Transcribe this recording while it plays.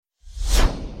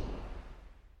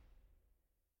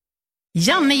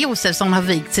Janne Josefsson har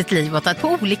vigt sitt liv åt att på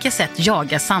olika sätt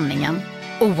jaga sanningen.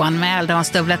 Oanmäld har han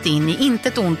stövlat in i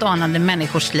intet ont anande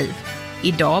människors liv.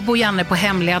 Idag bor Janne på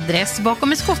hemlig adress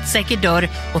bakom en skottsäker dörr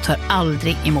och tar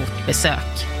aldrig emot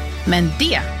besök. Men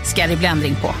det ska det bli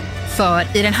ändring på.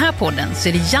 För i den här podden så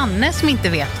är det Janne som inte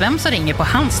vet vem som ringer på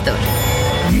hans dörr.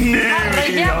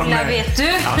 Nej, jävla vet du.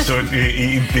 Alltså, det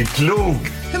är inte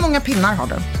klokt. Hur många pinnar har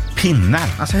du?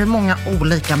 Pinnar? Alltså hur många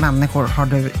olika människor har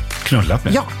du Knullat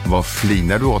med? Ja. Vad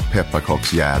flinar du åt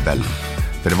pepparkaksjävel?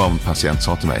 För det var en patient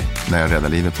sa till mig när jag räddade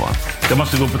livet på honom. Jag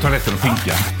måste gå på toaletten och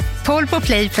pinka. 12 på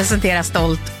Play presenterar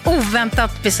stolt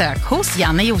oväntat besök hos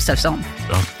Janne Josefsson.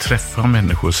 Jag träffar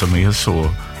människor som är så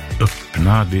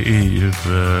öppna. Det är ju...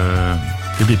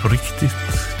 det blir på riktigt.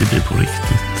 Det blir på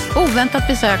riktigt. Oväntat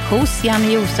besök hos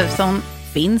Janne Josefsson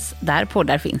finns där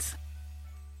poddar finns.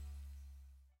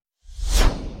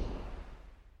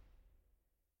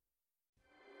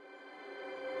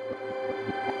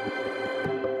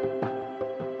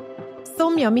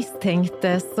 Som jag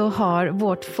misstänkte så har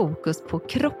vårt fokus på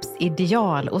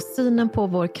kroppsideal och synen på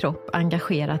vår kropp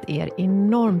engagerat er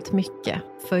enormt mycket.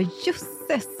 För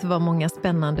jösses vad många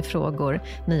spännande frågor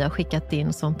ni har skickat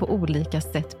in som på olika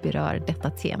sätt berör detta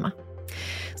tema.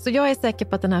 Så jag är säker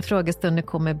på att den här frågestunden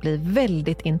kommer bli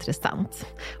väldigt intressant.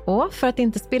 Och för att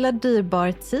inte spilla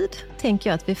dyrbar tid tänker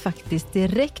jag att vi faktiskt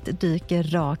direkt dyker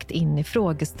rakt in i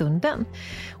frågestunden.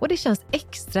 Och det känns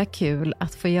extra kul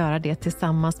att få göra det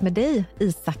tillsammans med dig,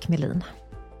 Isak Melin.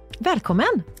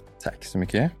 Välkommen! Tack så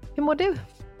mycket. Hur mår du?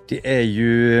 Det är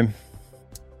ju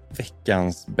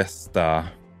veckans bästa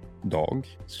dag,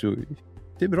 så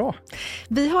det är bra.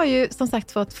 Vi har ju som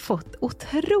sagt fått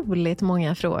otroligt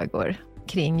många frågor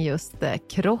kring just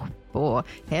kropp och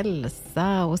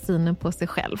hälsa och synen på sig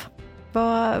själv.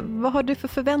 Vad har du för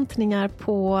förväntningar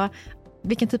på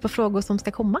vilken typ av frågor som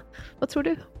ska komma? Vad tror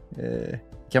du?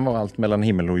 Kan vara allt mellan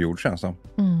himmel och jord känns det.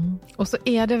 Och så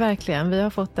är det verkligen. Vi har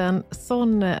fått en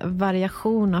sån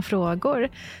variation av frågor.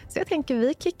 Så jag tänker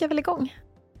vi kickar väl igång.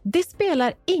 Det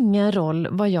spelar ingen roll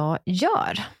vad jag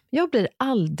gör. Jag blir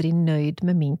aldrig nöjd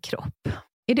med min kropp.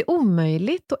 Är det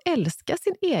omöjligt att älska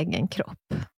sin egen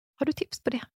kropp? Har du tips på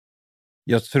det?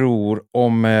 Jag tror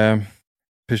om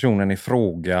personen i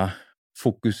fråga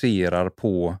fokuserar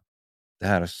på det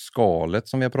här skalet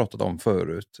som vi har pratat om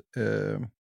förut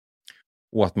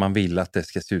och att man vill att det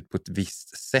ska se ut på ett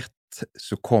visst sätt,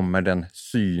 så kommer den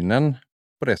synen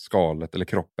på det skalet eller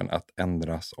kroppen att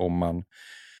ändras om man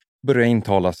börjar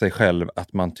intala sig själv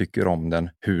att man tycker om den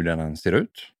hur den än ser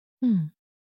ut.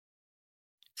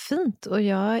 Fint, och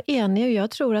jag är enig och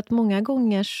jag tror att många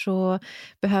gånger så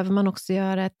behöver man också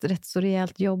göra ett rätt så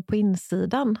rejält jobb på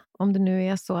insidan. Om det nu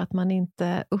är så att man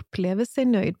inte upplever sig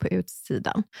nöjd på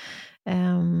utsidan.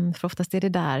 För oftast är det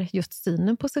där just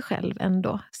synen på sig själv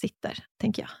ändå sitter,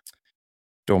 tänker jag.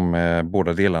 De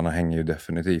båda delarna hänger ju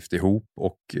definitivt ihop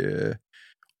och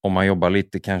om man jobbar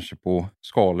lite kanske på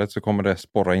skalet så kommer det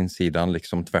sporra insidan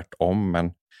liksom tvärtom,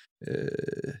 men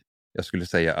jag skulle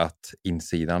säga att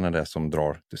insidan är det som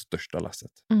drar det största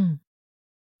lasset.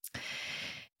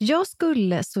 Jag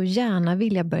skulle så gärna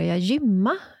vilja börja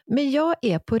gymma, men jag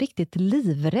är på riktigt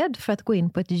livrädd för att gå in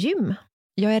på ett gym.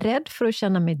 Jag är rädd för att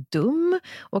känna mig dum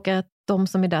och att de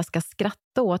som är där ska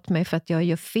skratta åt mig för att jag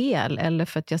gör fel eller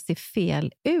för att jag ser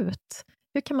fel ut.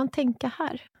 Hur kan man tänka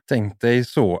här? Tänk dig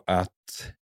så att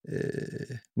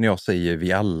när jag säger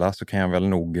vi alla så kan jag väl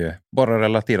nog bara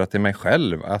relatera till mig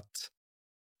själv att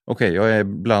okej, jag är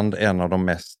bland en av de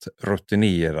mest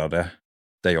rutinerade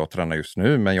där jag tränar just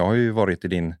nu, men jag har ju varit i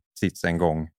din sits en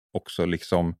gång också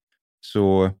liksom,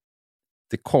 så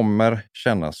det kommer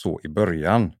kännas så i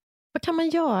början. Vad kan man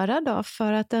göra då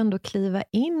för att ändå kliva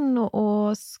in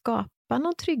och skapa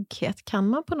någon trygghet? Kan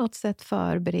man på något sätt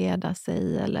förbereda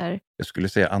sig eller? Jag skulle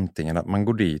säga antingen att man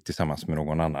går dit tillsammans med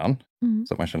någon annan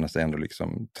så att man känner sig ändå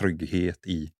liksom trygghet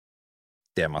i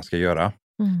det man ska göra.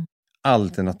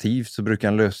 Alternativt så brukar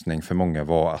en lösning för många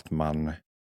vara att man,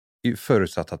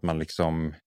 förutsatt att man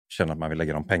liksom känner att man vill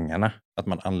lägga de pengarna, att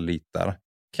man anlitar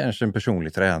kanske en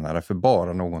personlig tränare för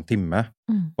bara någon timme.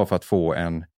 Bara för att få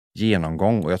en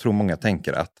genomgång. Och jag tror många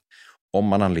tänker att om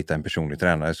man anlitar en personlig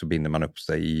tränare så binder man upp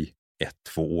sig i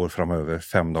 1-2 år framöver,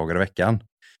 5 dagar i veckan.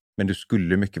 Men du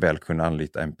skulle mycket väl kunna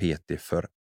anlita en PT för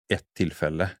ett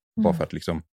tillfälle. Bara för att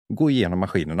liksom gå igenom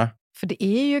maskinerna. För det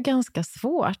är ju ganska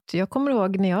svårt. Jag kommer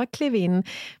ihåg när jag klev in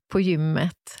på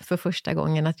gymmet för första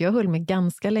gången att jag höll mig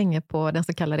ganska länge på den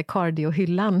så kallade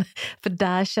cardiohyllan. För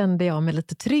där kände jag mig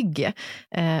lite trygg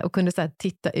och kunde så här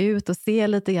titta ut och se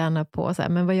lite grann på så här,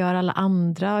 men vad gör alla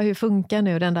andra? Hur funkar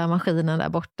nu den där maskinen där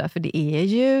borta? För det är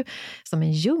ju som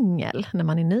en djungel när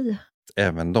man är ny.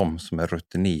 även de som är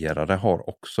rutinerade har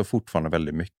också fortfarande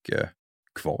väldigt mycket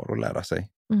kvar att lära sig.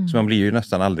 Så man blir ju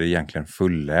nästan aldrig egentligen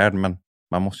fullärd, men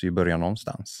man måste ju börja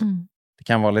någonstans. Det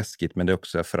kan vara läskigt, men det är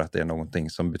också för att det är någonting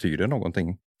som betyder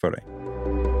någonting för dig.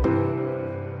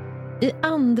 I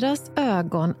andras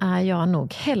ögon är jag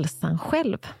nog hälsan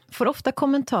själv. Får ofta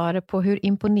kommentarer på hur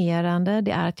imponerande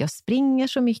det är att jag springer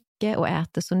så mycket och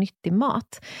äter så nyttig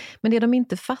mat. Men det de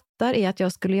inte fattar är att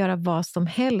jag skulle göra vad som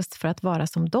helst för att vara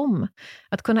som dem.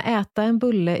 Att kunna äta en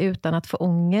bulle utan att få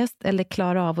ångest eller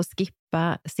klara av att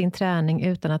skippa sin träning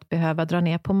utan att behöva dra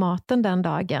ner på maten den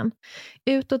dagen.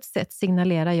 Utåt sett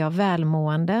signalerar jag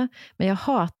välmående, men jag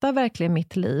hatar verkligen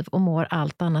mitt liv och mår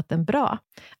allt annat än bra.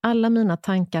 Alla mina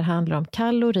tankar handlar om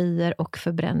kalorier och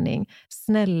förbränning.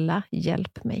 Snälla,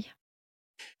 hjälp mig.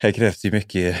 Här krävs ju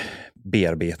mycket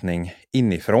bearbetning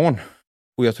inifrån.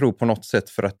 Och jag tror på något sätt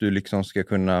för att du liksom ska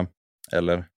kunna,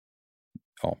 eller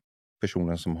ja,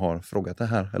 personen som har frågat det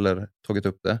här eller tagit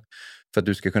upp det, för att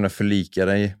du ska kunna förlika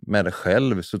dig med dig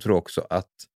själv, så tror jag också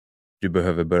att du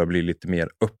behöver börja bli lite mer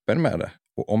öppen med det.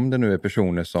 Och om det nu är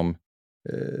personer som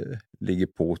ligger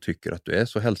på och tycker att du är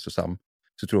så hälsosam,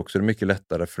 så tror jag också det är mycket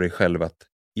lättare för dig själv att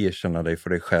erkänna dig för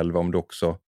dig själv om du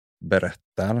också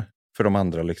berättar för de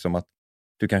andra liksom att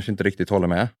du kanske inte riktigt håller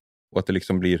med, och att det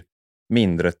liksom blir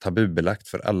mindre tabubelagt,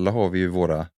 för alla har vi ju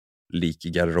våra lik i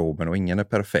garderoben och ingen är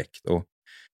perfekt. Och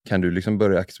kan du liksom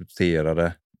börja acceptera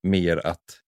det mer, att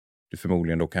du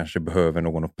förmodligen då kanske behöver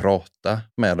någon att prata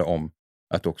med dig om,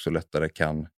 att du också lättare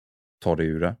kan ta dig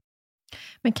ur det.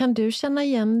 Men kan du känna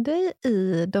igen dig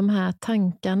i de här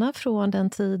tankarna från den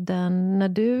tiden när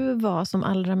du var som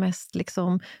allra mest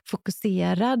liksom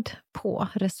fokuserad på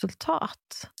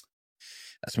resultat?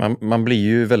 Alltså man blir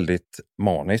ju väldigt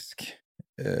manisk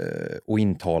och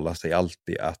intalar sig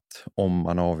alltid att om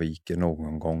man avviker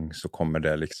någon gång så kommer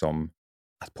det liksom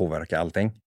att påverka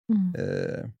allting.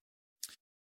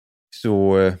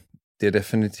 Så det är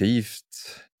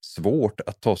definitivt svårt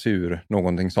att ta sig ur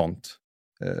någonting sånt.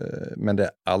 Men det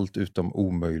är allt utom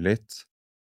omöjligt.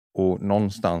 Och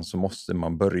någonstans så måste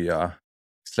man börja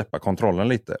släppa kontrollen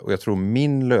lite. Och jag tror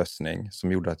min lösning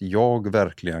som gjorde att jag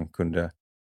verkligen kunde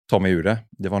ta mig ur det,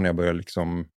 det var när jag började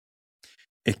liksom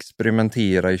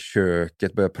experimentera i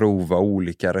köket, börja prova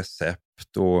olika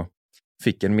recept och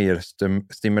fick en mer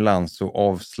stimulans och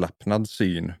avslappnad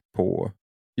syn på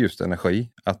just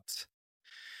energi. Att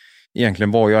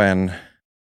egentligen vad jag än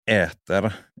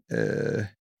äter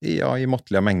i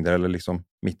måttliga mängder eller liksom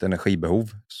mitt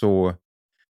energibehov, så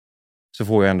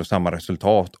får jag ändå samma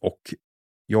resultat. Och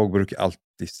jag brukar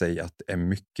alltid säga att det är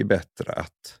mycket bättre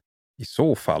att i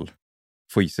så fall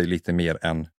få i sig lite mer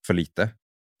än för lite.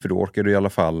 För då orkar du i alla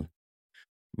fall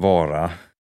vara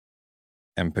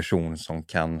en person som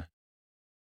kan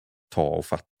ta och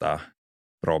fatta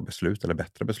bra beslut eller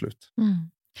bättre beslut.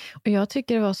 Och jag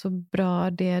tycker det var så bra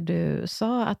det du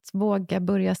sa, att våga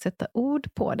börja sätta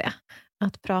ord på det.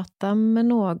 Att prata med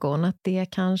någon, att det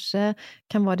kanske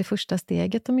kan vara det första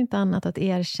steget om inte annat, att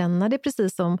erkänna det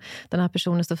precis som den här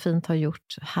personen så fint har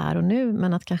gjort här och nu,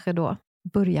 men att kanske då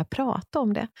börja prata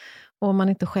om det. Och om man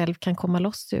inte själv kan komma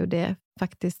loss ur det,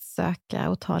 faktiskt söka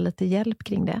och ta lite hjälp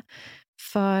kring det.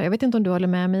 För jag vet inte om du håller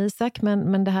med mig, Isak,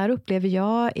 men det här upplever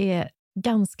jag är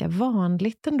ganska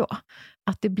vanligt ändå.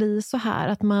 Att det blir så här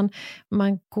att man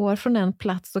går från en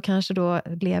plats och kanske då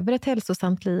lever ett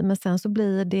hälsosamt liv, men sen så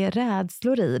blir det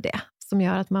rädslor i det som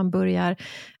gör att man börjar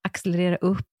accelerera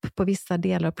upp på vissa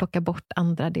delar och plocka bort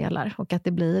andra delar, och att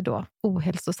det blir då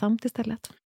ohälsosamt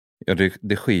istället. Ja,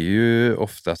 det sker ju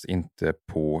oftast inte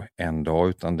på en dag,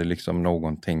 utan det är liksom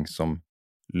någonting som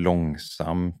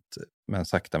långsamt men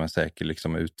sakta men säkert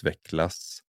liksom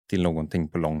utvecklas till någonting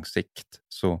på lång sikt.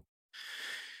 Så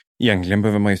egentligen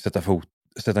behöver man ju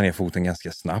sätta ner foten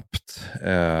ganska snabbt.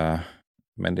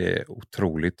 Men det är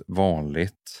otroligt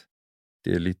vanligt.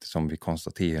 Det är lite som vi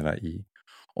konstaterar i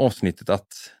avsnittet,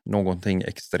 att någonting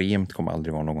extremt kommer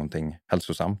aldrig vara någonting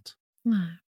hälsosamt.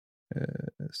 Nej.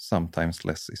 Sometimes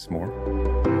less is more.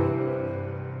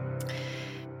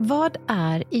 Vad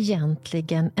är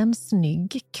egentligen en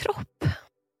snygg kropp?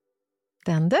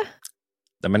 Den du?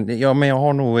 Men jag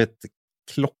har nog ett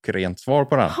klockrent svar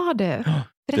på den. Har du?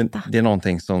 Berätta. Det är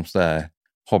någonting som så här,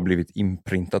 har blivit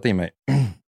inprintat i mig.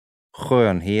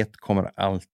 Skönhet kommer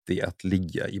alltid att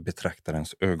ligga i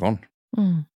betraktarens ögon.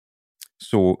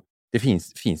 Så det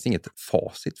finns inget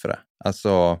facit för det.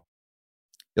 Alltså,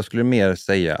 jag skulle mer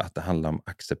säga att det handlar om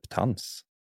acceptans.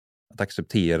 Att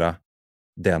acceptera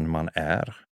den man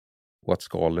är. Och att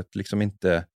skalet liksom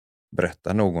inte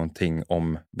berättar någonting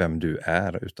om vem du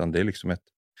är. Utan det är liksom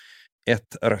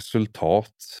ett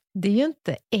resultat. Det är ju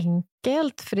inte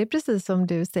enkelt, för det är precis som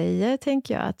du säger,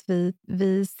 tänker jag, att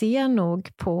vi ser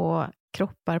nog på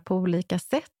kroppar på olika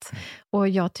sätt. Och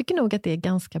jag tycker nog att det är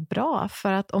ganska bra,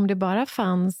 för att om det bara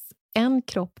fanns en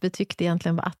kropp vi tyckte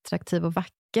egentligen var attraktiv och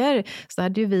vacker, så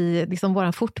hade ju vi, liksom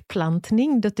vår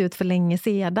fortplantning dött ut för länge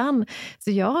sedan.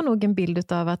 Så jag har nog en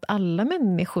bild av att alla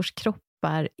människors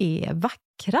kroppar är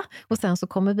vackra, och sen så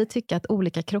kommer vi tycka att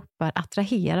olika kroppar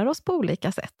attraherar oss på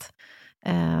olika sätt.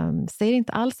 Säger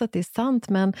inte alls att det är sant,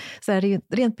 men så här,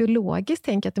 rent biologiskt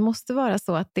tänker jag att det måste vara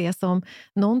så att det som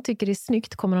någon tycker är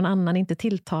snyggt kommer någon annan inte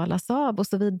tilltalas av och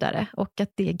så vidare, och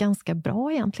att det är ganska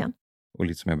bra egentligen. Och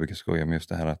lite som jag brukar skoja med just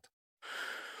det här att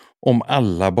om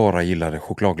alla bara gillade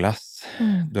chokladglass,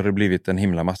 då hade det blivit en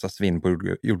himla massa svinn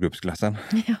på jordgubbsglassen.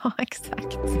 Ja,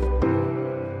 exakt.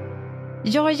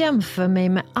 Jag jämför mig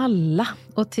med alla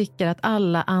och tycker att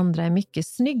alla andra är mycket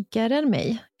snyggare än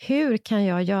mig. Hur kan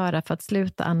jag göra för att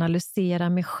sluta analysera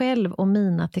mig själv och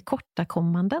mina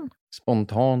tillkortakommanden?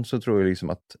 Spontant så tror jag liksom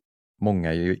att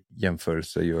många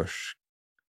jämförelser görs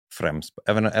främst,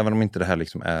 även om inte det här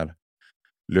liksom är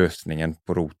lösningen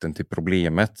på roten till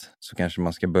problemet, så kanske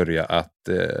man ska börja att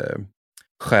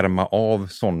skärma av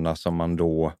sådana som man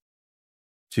då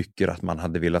tycker att man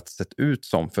hade velat sett ut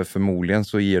som, för förmodligen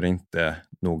så ger det inte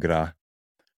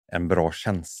en bra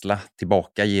känsla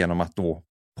tillbaka genom att då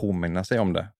påminna sig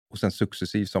om det. Och sen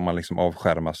successivt som man liksom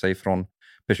avskärmar sig från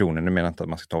personen. Nu menar jag inte att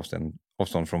man ska ta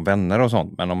avstånd från vänner och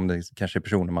sånt, men om det kanske är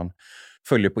personer man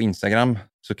följer på Instagram,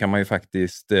 så kan man ju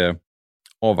faktiskt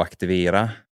avaktivera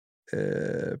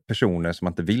personer som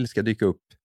man inte vill ska dyka upp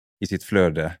i sitt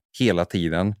flöde hela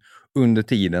tiden, under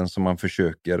tiden som man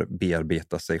försöker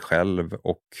bearbeta sig själv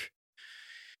och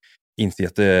inse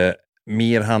att det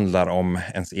mer handlar om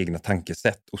ens egna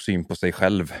tankesätt och syn på sig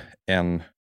själv än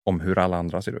om hur alla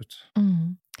andra ser ut.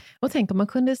 Mm. Och tänk om man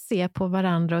kunde se på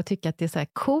varandra och tycka att det är så här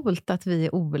coolt att vi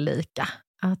är olika.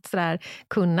 Att så där,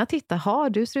 kunna titta,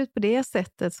 du ser ut på det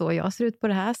sättet, så jag ser ut på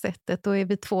det här sättet, då är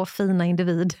vi två fina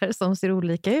individer som ser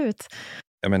olika ut.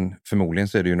 Ja, men förmodligen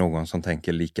så är det ju någon som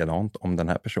tänker likadant om den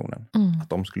här personen. Att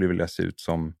de skulle vilja se ut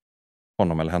som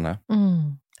honom eller henne.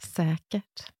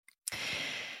 Säkert.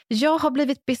 Jag har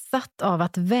blivit besatt av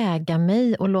att väga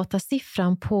mig och låta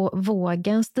siffran på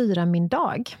vågen styra min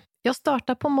dag. Jag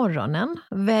startar på morgonen.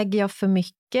 Väger jag för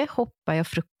mycket, hoppar jag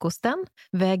frukosten.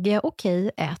 Väger jag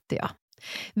okej, äter jag.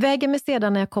 Väger mig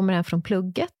sedan när jag kommer hem från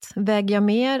plugget. Väger jag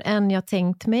mer än jag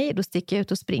tänkt mig, då sticker jag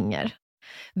ut och springer.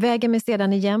 Väger mig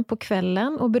sedan igen på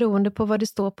kvällen, och beroende på vad det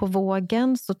står på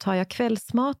vågen så tar jag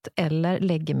kvällsmat eller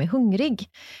lägger mig hungrig.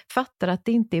 Fattar att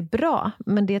det inte är bra,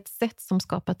 men det är ett sätt som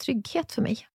skapar trygghet för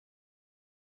mig.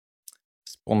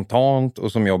 Spontant,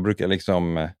 och som jag brukar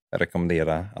liksom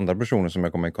rekommendera andra personer som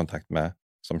jag kommer i kontakt med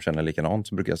som känner likadant,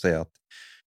 så brukar jag säga att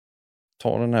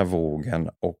ta den här vågen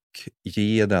och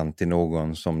ge den till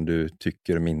någon som du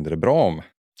tycker mindre bra om.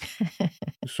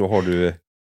 Så har du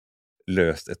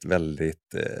löst ett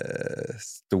väldigt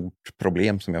stort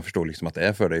problem som jag förstår liksom att det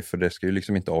är för dig. För det ska ju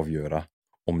liksom inte avgöra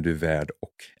om du är värd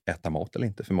att äta mat eller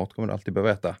inte. För mat kommer du alltid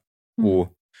behöva äta.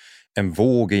 Och en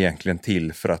våg är egentligen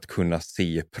till för att kunna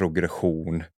se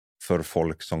progression för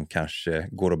folk som kanske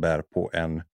går och bär på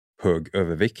en hög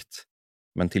övervikt.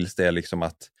 Men tills det är liksom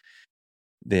att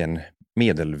det är en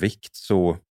medelvikt,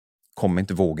 så kommer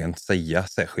inte vågen säga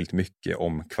särskilt mycket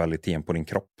om kvaliteten på din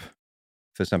kropp.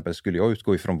 För exempel skulle jag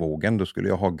utgå ifrån vågen, då skulle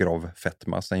jag ha grav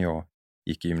fetma sen jag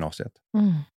gick i gymnasiet.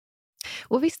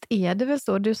 Och visst är det väl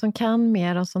så, du som kan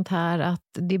mer om sånt här, att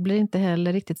det blir inte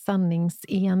heller riktigt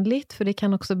sanningsenligt, för det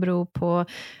kan också bero på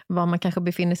var man kanske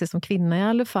befinner sig som kvinna i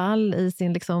alla fall, i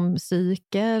sin liksom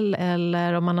cykel,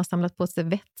 eller om man har samlat på sig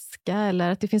vätska,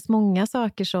 eller att det finns många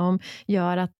saker som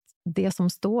gör att det som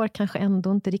står kanske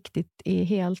ändå inte riktigt är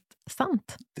helt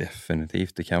sant.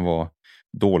 Definitivt, det kan vara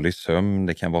dålig sömn,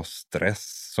 det kan vara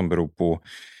stress som beror på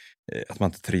att man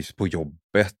inte trivs på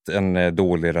jobbet, en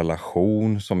dålig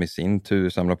relation som i sin tur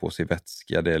samlar på sig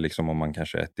vätska. Det är liksom om man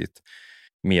kanske ätit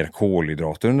mer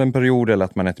kolhydrater under en period, eller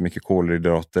att man äter mycket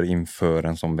kolhydrater inför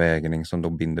en sån vägning som då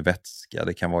binder vätska.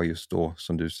 Det kan vara just då,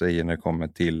 som du säger, när det kommer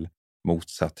till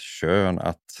motsatt kön,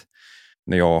 att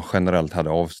när jag generellt hade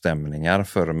avstämningar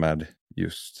för med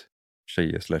just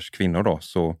tjejer/kvinnor då,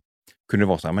 så kunde det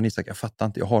vara så här, men Isak, jag fattar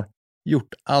inte, jag har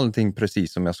gjort allting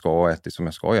precis som jag ska och ätit som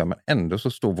jag ska göra, men ändå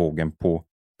så står vågen på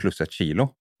plus 1 kilo.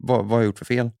 Vad har jag gjort för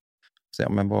fel? Så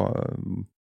jag, men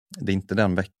det är inte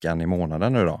den veckan i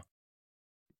månaden nu då?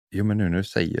 Jo, men nu när du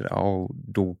säger det, ja,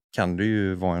 då kan det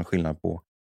ju vara en skillnad på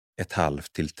 1,5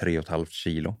 till 3,5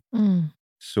 kilo.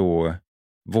 Så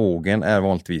vågen är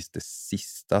vanligtvis det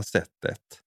sista sättet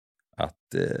att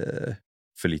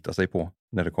förlita sig på.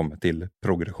 när det kommer till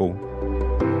progression.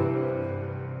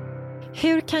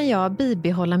 Hur kan jag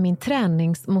bibehålla min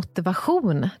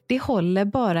träningsmotivation? Det håller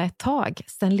bara ett tag,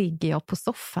 sen ligger jag på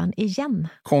soffan igen.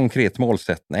 Konkret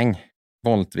målsättning.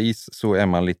 Vanligtvis så är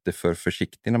man lite för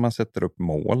försiktig när man sätter upp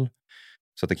mål.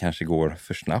 Så att det kanske går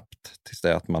för snabbt tills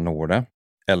det är att man når det.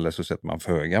 Eller så sätter man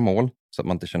för höga mål så att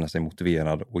man inte känner sig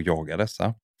motiverad att jaga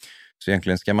dessa. Så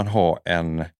egentligen ska man ha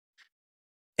en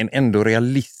ändå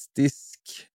realistisk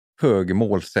hög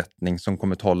målsättning som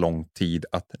kommer ta lång tid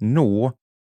att nå.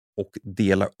 Och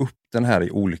dela upp den här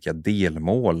i olika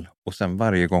delmål. Och sen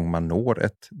varje gång man når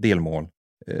ett delmål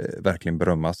verkligen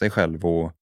berömma sig själv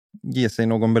och ge sig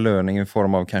någon belöning i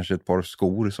form av kanske ett par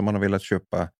skor som man har velat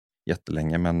köpa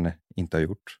jättelänge men inte har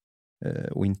gjort.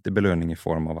 Och inte belöning i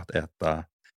form av att äta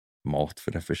mat,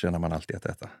 för det förtjänar man alltid att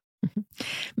äta.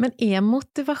 Men är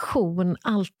motivation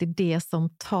alltid det som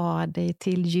tar dig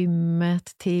till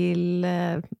gymmet, till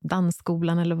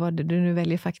dansskolan eller vad du nu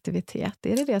väljer för aktivitet?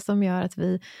 Är det som gör att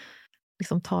vi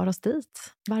liksom tar oss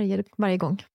dit varje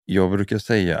gång? Jag brukar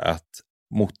säga att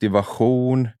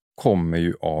motivation kommer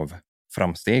ju av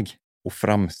framsteg. Och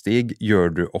framsteg gör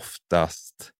du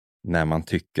oftast när man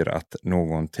tycker att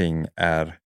någonting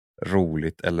är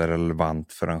roligt eller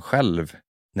relevant för en själv.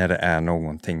 När det är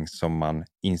någonting som man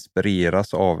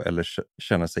inspireras av eller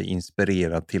känner sig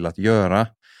inspirerad till att göra.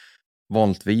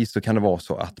 Vanligtvis så kan det vara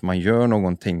så att man gör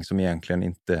någonting som egentligen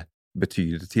inte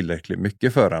betyder tillräckligt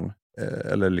mycket för en.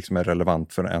 Eller liksom är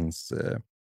relevant för ens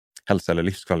hälsa eller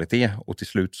livskvalitet. Och till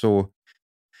slut så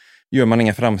gör man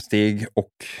inga framsteg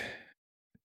och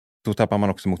då tappar man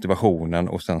också motivationen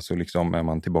och sen så liksom är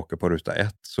man tillbaka på ruta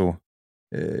 1. Så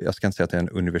jag ska inte säga att det är en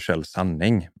universell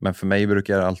sanning, men för mig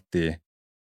brukar det alltid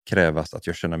krävas att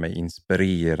jag känner mig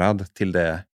inspirerad till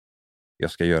det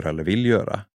jag ska göra eller vill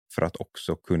göra för att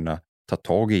också kunna ta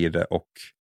tag i det och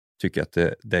tycka att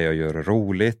det jag gör är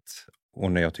roligt.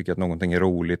 Och när jag tycker att någonting är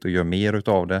roligt och gör mer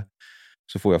utav det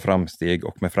så får jag framsteg,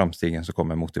 och med framstegen så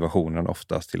kommer motivationen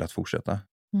oftast till att fortsätta.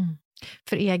 Mm.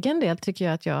 För egen del tycker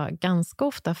jag att jag ganska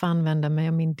ofta får använda mig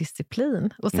av min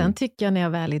disciplin. Och sen tycker jag när jag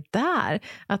väl är där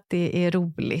att det är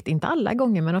roligt. Inte alla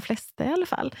gånger, men de flesta i alla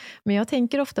fall. Men jag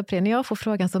tänker ofta på det när jag får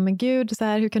frågan som, men gud, så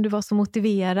här, hur kan du vara så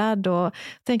motiverad? Och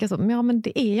tänker så, ja men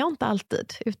det är jag inte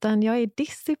alltid. Utan jag är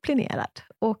disciplinerad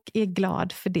och är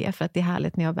glad för det, för att det är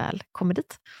härligt när jag väl kommer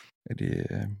dit.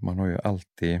 Man har ju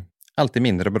alltid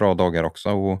mindre bra dagar också,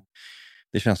 och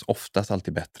det känns oftast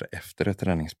alltid bättre efter ett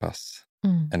träningspass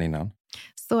än innan.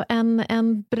 Så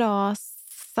en bra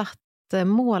satt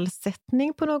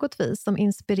målsättning på något vis som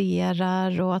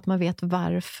inspirerar och att man vet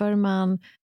varför man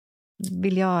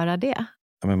vill göra det.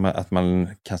 Ja, men att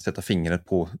man kan sätta fingret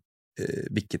på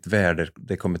vilket värde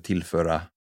det kommer tillföra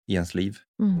i ens liv.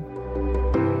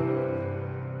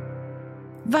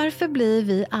 Varför blir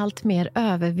vi allt mer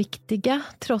överviktiga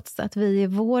trots att vi i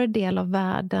vår del av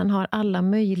världen har alla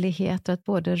möjligheter att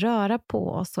både röra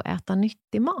på oss och äta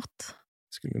nyttig mat?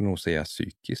 Jag skulle nog säga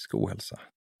psykisk ohälsa.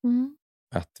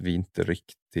 Att vi inte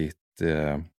riktigt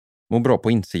mår bra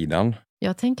på insidan.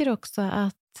 Jag tänker också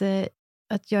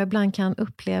att jag ibland kan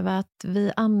uppleva att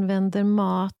vi använder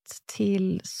mat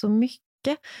till så mycket.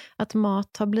 Att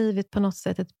mat har blivit på något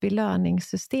sätt ett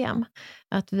belöningssystem.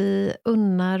 Att vi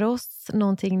unnar oss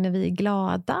någonting när vi är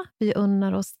glada. Vi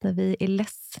unnar oss när vi är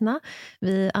ledsna.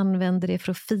 Vi använder det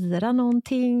för att fira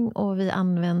någonting. Och vi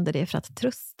använder det för att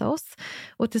trösta oss.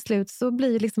 Och till slut så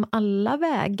blir liksom alla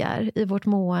vägar i vårt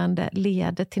mående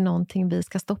leder till någonting vi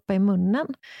ska stoppa i munnen.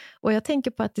 Och jag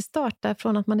tänker på att det startar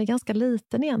från att man är ganska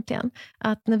liten egentligen.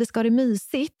 Att när vi ska ha det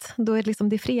mysigt, då är det liksom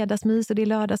det är fredagsmys och det är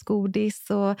lördagsgodis.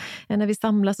 Och när vi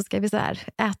samlas så ska vi så här,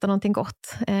 äta någonting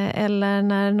gott. Eller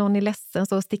när någon är ledsen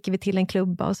så sticker vi till en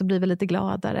klubba och så blir vi lite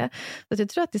gladare. Så jag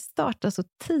tror att det startar så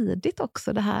tidigt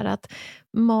också, det här att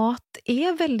mat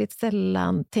är väldigt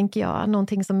sällan, tänker jag,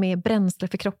 någonting som är bränsle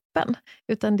för kroppen.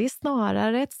 Utan det är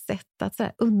snarare ett sätt att så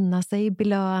här, unna sig,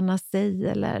 belöna sig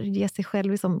eller ge sig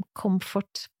själv liksom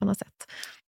komfort på något sätt.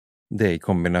 Det är i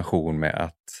kombination med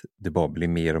att det bara blir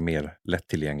mer och mer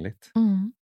lättillgängligt.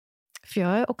 För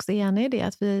jag är också enig i det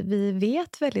att vi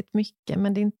vet väldigt mycket,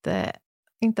 men det är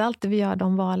inte alltid vi gör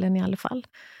de valen i alla fall.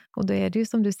 Och då är det ju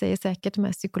som du säger säkert de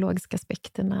här psykologiska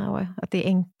aspekterna och att det är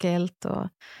enkelt och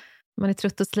man är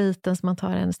trött och sliten så man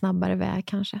tar en snabbare väg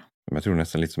kanske. Jag tror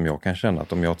nästan lite som jag kan känna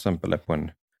att om jag till exempel är på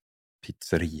en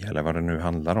pizzeria eller vad det nu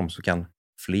handlar om så kan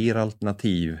fler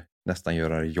alternativ nästan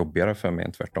göra det jobbigare för mig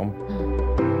än tvärtom.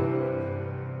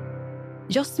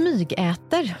 Jag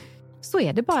smygäter. Så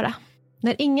är det bara.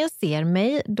 När ingen ser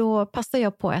mig, då passar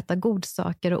jag på att äta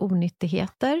godsaker och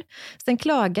onyttigheter. Sen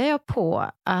klagar jag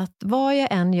på att vad jag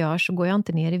än gör så går jag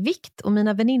inte ner i vikt. Och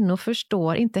mina väninnor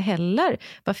förstår inte heller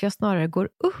varför jag snarare går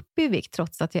upp i vikt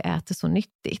trots att jag äter så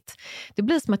nyttigt. Det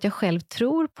blir som att jag själv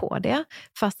tror på det,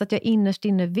 fast att jag innerst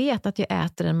inne vet att jag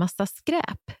äter en massa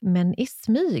skräp. Men i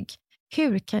smyg,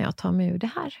 hur kan jag ta mig ur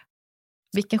det här?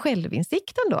 Vilken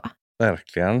självinsikt ändå.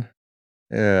 Verkligen.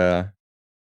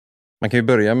 Man kan ju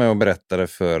börja med att berätta det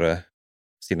för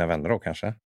sina vänner då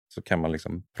kanske. Så kan man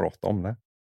liksom prata om det.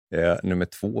 Nummer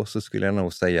 2 så skulle jag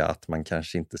nog säga att man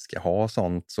kanske inte ska ha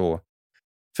sånt så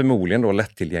förmodligen då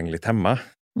lättillgängligt hemma.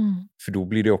 För då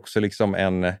blir det också liksom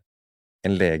en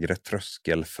lägre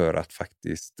tröskel för att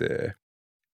faktiskt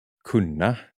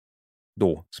kunna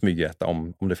då smygäta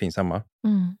om det finns hemma.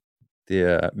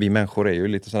 Vi människor är ju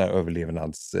lite sådana här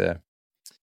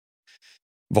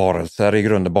överlevnadsvarelser i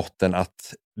grund och botten,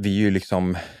 att vi är ju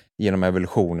liksom genom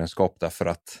evolutionen skapta för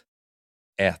att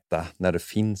äta när det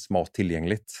finns mat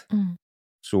tillgängligt.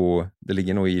 Så det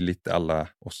ligger nog i lite alla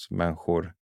oss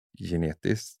människor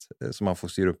genetiskt, så man får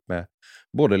styra upp med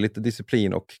både lite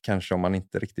disciplin och kanske om man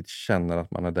inte riktigt känner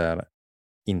att man är där,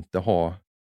 inte ha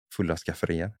fulla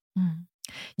skafferier.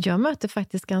 Jag möter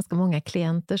faktiskt ganska många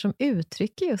klienter som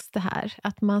uttrycker just det här.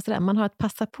 Att man har ett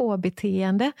passa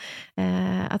på-beteende.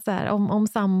 Att så här, om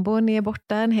sambon är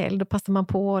borta en helg, då passar man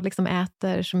på och liksom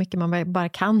äter så mycket man bara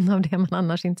kan av det man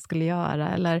annars inte skulle göra.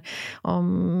 Eller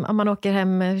om man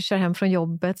kör hem från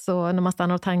jobbet, så när man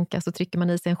stannar och tankar så trycker man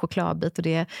i sig en chokladbit. Och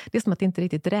det är som att det inte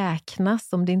riktigt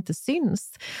räknas om det inte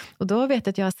syns. Och då vet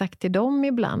jag att jag har sagt till dem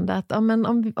ibland att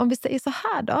om vi säger så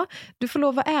här då. Du får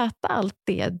lov att äta allt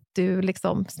det du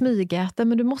liksom smygäter,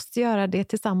 men du måste göra det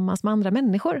tillsammans med andra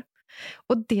människor.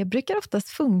 Och det brukar oftast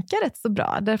funka rätt så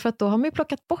bra, därför att då har man ju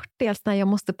plockat bort dels när jag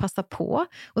måste passa på,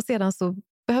 och sedan så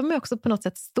behöver man också på något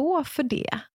sätt stå för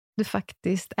det du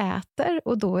faktiskt äter,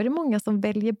 och då är det många som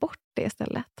väljer bort det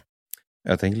istället.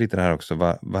 Jag tänker lite det här också,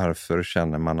 varför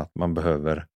känner man att man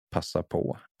behöver passa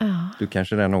på? Du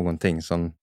kanske det är någonting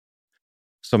som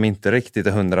inte riktigt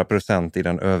är 100% i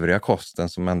den övriga kosten,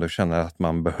 som ändå känner att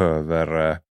man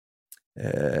behöver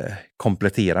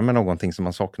komplettera med någonting som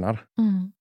man saknar.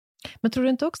 Men tror du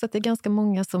inte också att det är ganska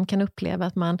många som kan uppleva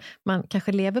att man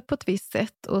kanske lever på ett visst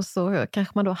sätt, och så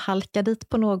kanske man då halkar dit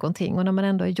på någonting, och när man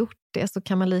ändå har gjort det så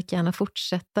kan man lika gärna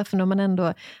fortsätta, för när man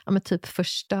ändå typ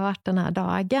förstört den här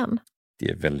dagen. Det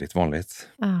är väldigt vanligt.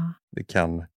 Det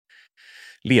kan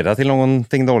leda till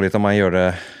någonting dåligt om man gör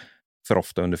det för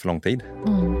ofta under för lång tid.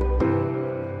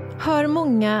 Hör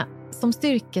många som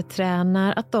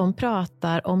styrketränar att de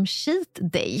pratar om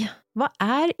cheat day. Vad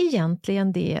är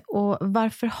egentligen det, och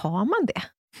varför har man det?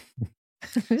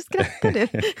 Hur skrattar du?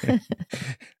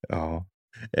 Ja.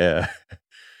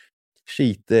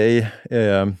 Cheat day,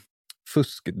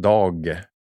 fuskdag,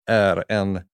 är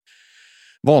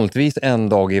vanligtvis en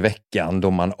dag i veckan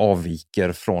då man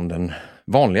avviker från den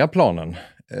vanliga planen.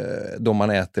 Då man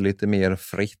äter lite mer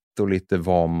fritt och lite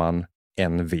vad man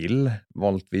än vill.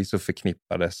 Vanligtvis så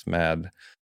förknippades med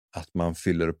att man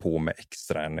fyller på med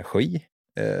extra energi.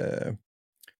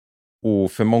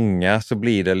 Och för många så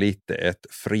blir det lite ett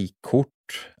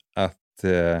frikort att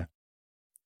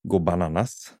gå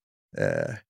bananas.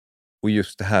 Och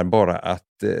just det här bara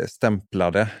att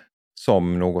stämpla det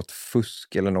som något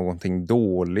fusk eller någonting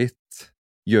dåligt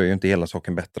gör ju inte hela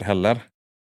saken bättre heller.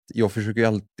 Jag försöker ju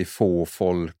alltid få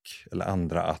folk eller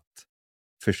andra att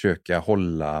försöka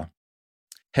hålla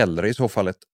hellre i så fall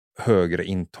ett högre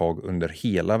intag under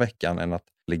hela veckan än att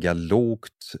ligga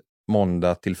lågt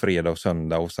måndag till fredag och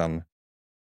söndag och sen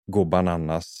gå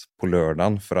bananas på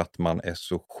lördagen för att man är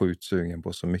så sjukt sugen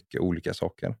på så mycket olika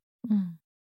saker.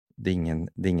 Det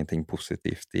är ingenting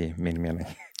positivt i min mening.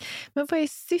 Men vad är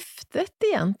syftet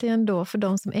egentligen då för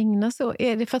de som ägnar sig?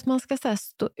 Är det för att man ska så här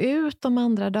stå ut de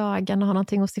andra dagarna och ha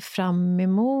någonting att se fram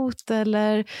emot?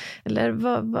 Eller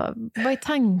vad är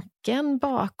tanken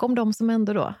bakom de som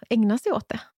ändå då ägnar sig åt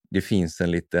det? Det finns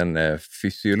en liten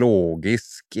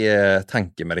fysiologisk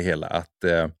tanke med det hela. Att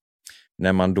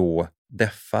när man då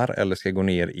deffar eller ska gå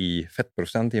ner i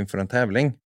fettprocent inför en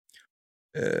tävling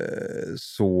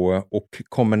och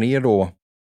kommer ner då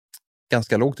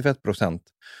ganska lågt i fettprocent,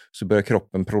 så börjar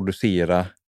kroppen producera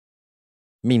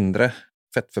mindre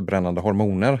fettförbrännande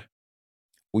hormoner.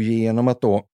 Och genom att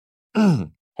då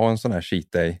ha en sån här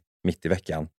cheat day mitt i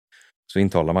veckan, så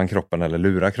intalar man kroppen eller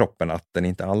lurar kroppen att den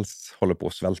inte alls håller på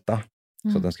att svälta.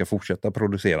 Så att den ska fortsätta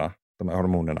producera de här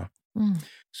hormonerna.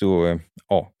 Så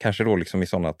ja, kanske då liksom i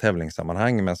sådana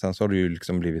tävlingssammanhang, men sen så har det ju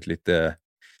liksom blivit lite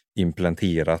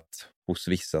implanterat hos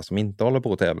vissa som inte håller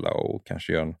på att tävla och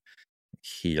kanske gör en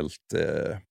helt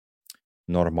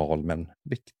normal men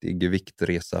viktig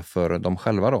viktresa för dem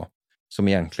själva då. Som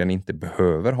egentligen inte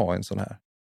behöver ha en sån här.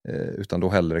 Utan då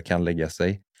hellre kan lägga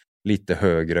sig lite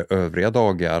högre övriga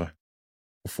dagar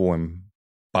och få en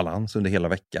balans under hela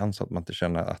veckan så att man inte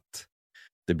känner att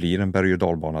det blir en berg- och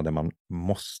dalbana där man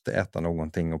måste äta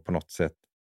någonting och på något sätt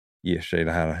ger sig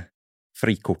det här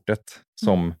frikortet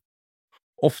som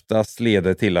oftast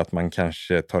leder till att man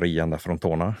kanske tar i ända från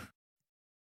tårna.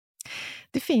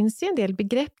 Det finns ju en del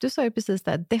begrepp. Du sa ju precis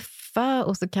där, deffa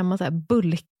och så kan man säga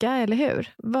bulka, eller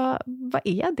hur? Vad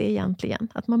är det egentligen?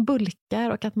 Att man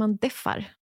bulkar och att man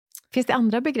deffar. Finns det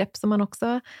andra begrepp som man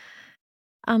också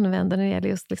använder när det gäller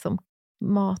just liksom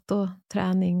mat och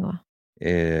träning? Och...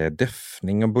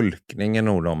 Deffning och bulkning är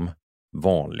nog de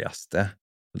vanligaste.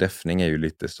 Deffning är ju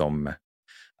lite som,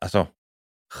 alltså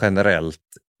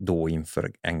generellt då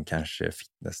inför en kanske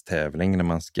fitnesstävling när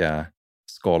man ska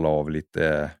skala av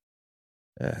lite,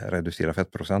 reducera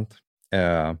fettprocent.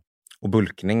 Och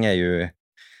bulkning är ju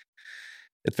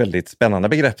ett väldigt spännande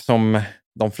begrepp som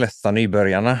de flesta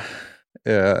nybörjarna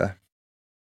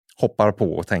hoppar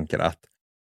på och tänker att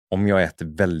om jag äter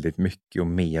väldigt mycket och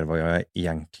mer vad jag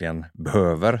egentligen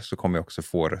behöver så kommer jag också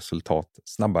få resultat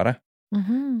snabbare.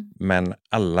 Mm-hmm. Men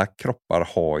alla kroppar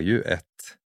har ju ett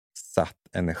satt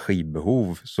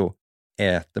energibehov, så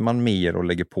äter man mer och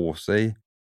lägger på sig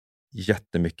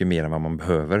jättemycket mer än vad man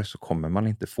behöver så kommer man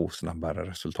inte få snabbare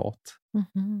resultat.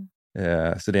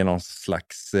 Mm-hmm. Så det är någon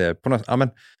slags,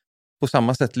 på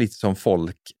samma sätt lite som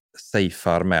folk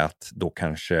safear med att då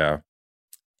kanske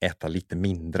äta lite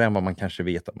mindre än vad man kanske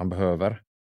vet att man behöver,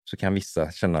 så kan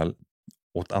vissa känna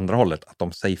åt andra hållet att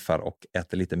de safear och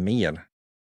äter lite mer,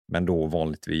 men då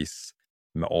vanligtvis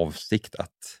med avsikt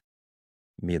att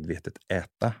medvetet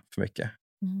äta för mycket.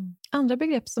 Mm. Andra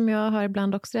begrepp som jag hör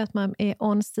ibland också är att man är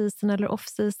on season eller off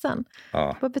season.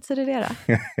 Ja. Vad betyder det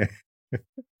då?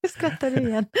 Hur skrattar du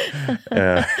igen?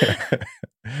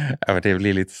 Det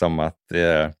blir lite som att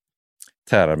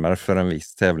termer för en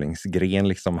viss tävlingsgren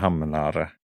liksom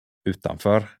hamnar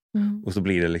utanför. Mm. Och så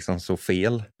blir det liksom så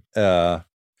fel.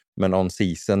 Men on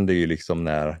season, det är ju liksom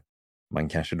när man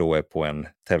kanske då är på en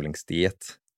tävlingsdiet.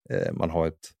 Man har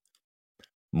ett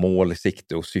mål i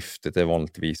sikte och syftet är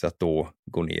vanligtvis att då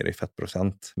gå ner i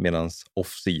fettprocent. Medan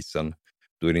off season,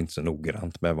 då är det inte så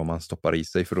noggrant med vad man stoppar i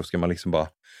sig. För då ska man liksom bara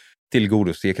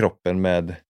tillgodose kroppen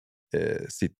med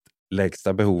sitt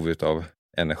lägsta behov av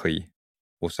energi.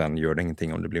 Och sen gör det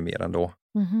ingenting om det blir mer ändå.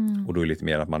 Mm-hmm. Och då är det lite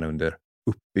mer att man är under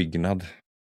uppbyggnad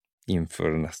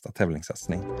inför nästa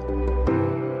tävlingssatsning.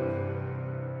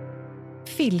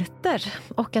 Filter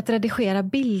och att redigera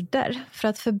bilder för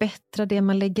att förbättra det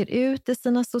man lägger ut i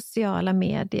sina sociala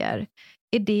medier.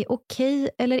 Är det okej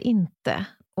eller inte?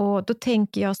 Och då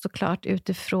tänker jag såklart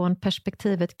utifrån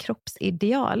perspektivet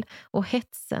kroppsideal och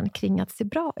hetsen kring att se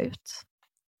bra ut.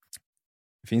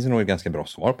 Det finns nog ett ganska bra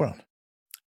svar på den.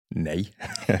 Nej.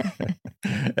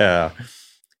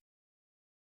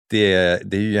 Det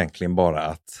är ju egentligen bara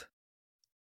att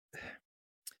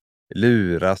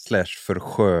lura /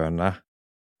 försköna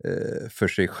för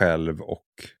sig själv och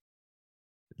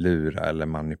lura eller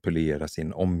manipulera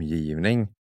sin omgivning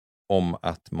om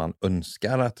att man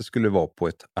önskar att det skulle vara på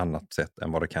ett annat sätt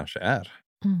än vad det kanske är.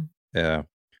 Mm.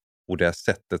 Och det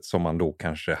sättet som man då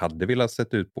kanske hade velat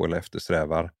sätta ut på eller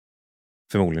eftersträvar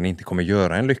förmodligen inte kommer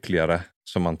göra en lyckligare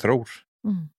som man tror.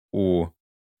 Mm. Och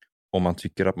om man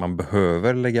tycker att man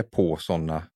behöver lägga på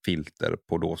sådana filter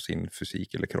på då sin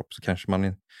fysik eller kropp så kanske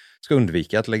man ska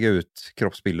undvika att lägga ut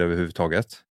kroppsbilder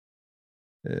överhuvudtaget.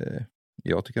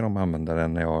 Jag tycker om att använda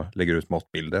den när jag lägger ut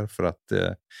matbilder för att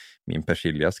min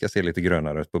persilja ska se lite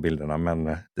grönare ut på bilderna, men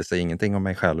det säger ingenting om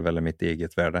mig själv eller mitt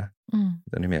eget värde. Mm.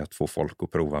 Den är med att få folk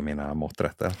att prova mina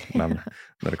maträtter. Men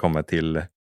när det kommer till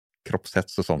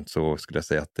kroppshets och sånt så skulle jag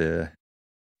säga att det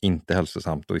inte är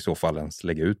hälsosamt och i så fall ens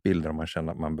lägga ut bilder om man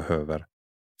känner att man behöver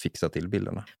fixa till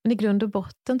bilderna. Men i grund och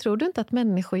botten, tror du inte att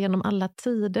människor genom alla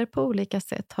tider på olika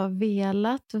sätt har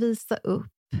velat visa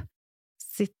upp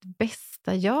sitt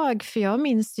bästa jag? För jag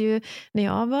minns ju när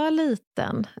jag var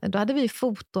liten, då hade vi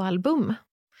fotoalbum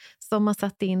som man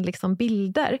satt in liksom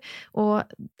bilder. Och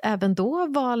även då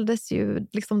valdes ju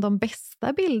liksom de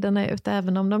bästa bilderna ut,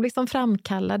 även om de liksom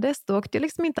framkallades. Då åkte ju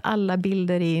liksom inte alla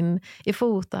bilder in i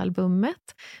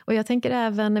fotoalbumet. Och jag tänker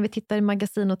även när vi tittar i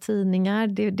magasin och tidningar,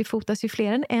 det fotas ju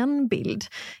fler än en bild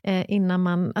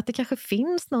innan att det kanske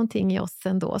finns någonting i oss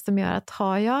ändå som gör att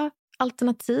har jag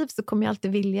alternativ så kommer jag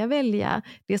alltid vilja välja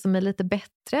det som är lite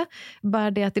bättre.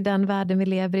 Bara det att i den världen vi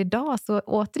lever idag, så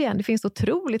återigen, det finns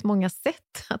otroligt många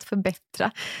sätt att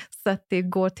förbättra så att det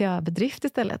går till överdrift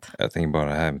istället. Jag tänker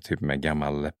bara här typ med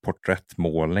gammal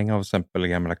porträttmålning av exempel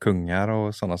gamla kungar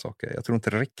och sådana saker. Jag tror inte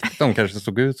riktigt de kanske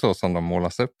såg ut så som de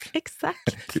målas upp.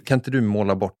 Exakt. Kan inte du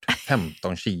måla bort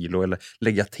 15 kilo eller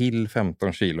lägga till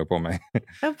 15 kilo på mig?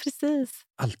 Ja, precis.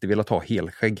 Alltid velat ha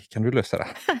helskägg. Kan du lösa det?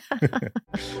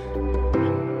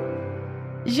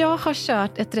 Jag har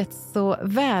kört ett rätt så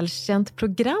välkänt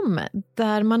program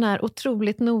där man är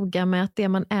otroligt noga med att det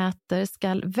man äter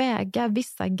ska väga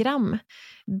vissa gram.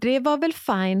 Det var väl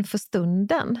fine för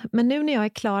stunden, men nu när jag är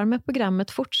klar med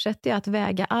programmet fortsätter jag att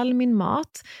väga all min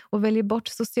mat och väljer bort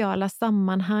sociala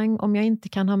sammanhang om jag inte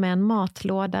kan ha med en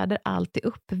matlåda där allt är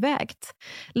uppvägt.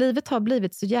 Livet har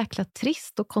blivit så jäkla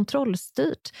trist och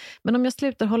kontrollstyrt, men om jag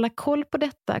slutar hålla koll på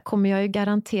detta kommer jag ju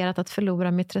garanterat att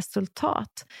förlora mitt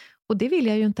resultat. Och det vill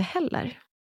jag ju inte heller.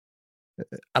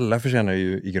 Alla förtjänar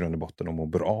ju i grund och botten att må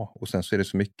bra. Och sen så är det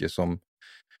så mycket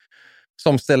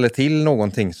som ställer till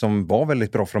någonting som var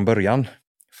väldigt bra från början.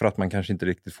 För att man kanske inte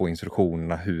riktigt får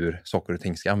instruktionerna hur saker och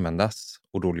ting ska användas.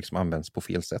 Och då liksom används på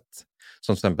fel sätt.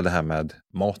 Som till exempel det här med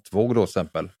matvåg då till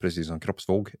exempel. Precis som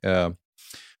kroppsvåg.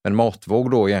 Men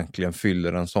matvåg då egentligen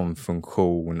fyller en sån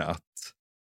funktion att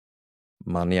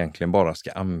man egentligen bara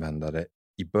ska använda det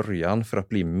i början för att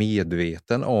bli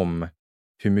medveten om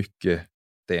hur mycket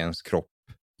det ens kropp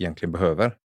egentligen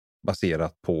behöver.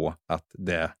 Baserat på att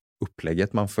det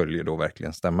upplägget man följer då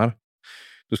verkligen stämmer.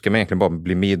 Då ska man egentligen bara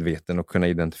bli medveten och kunna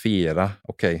identifiera,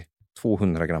 okej,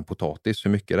 200 gram potatis,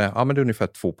 hur mycket är det? Ja, men det är ungefär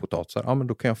 2 potatisar. Ja, men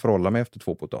då kan jag förhålla mig efter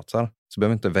 2 potatisar. Så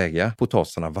behöver jag inte väga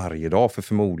potatisarna varje dag, för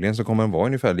förmodligen så kommer de vara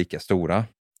ungefär lika stora.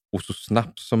 Och så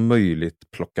snabbt som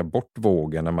möjligt plocka bort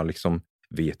vågen när man liksom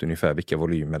vet ungefär vilka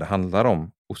volymer det handlar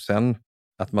om. Och sen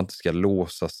att man inte ska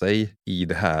låsa sig i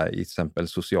det här i till exempel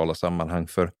sociala sammanhang.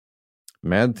 För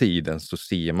med tiden så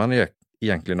ser man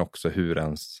egentligen också hur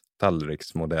ens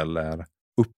tallriksmodell är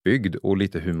uppbyggd och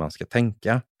lite hur man ska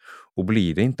tänka. Och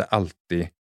blir det inte alltid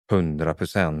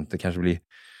 100%, det kanske blir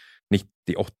 90,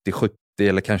 80, 70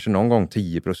 eller kanske någon gång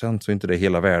 10%, så är inte det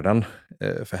hela världen.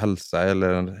 För hälsa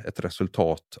eller ett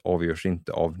resultat avgörs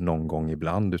inte av någon gång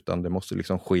ibland, utan det måste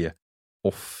liksom ske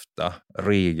ofta,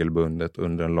 regelbundet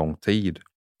under en lång tid.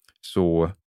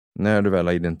 Så när du väl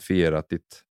har identifierat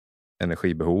ditt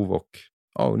energibehov och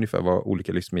ungefär vad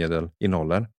olika livsmedel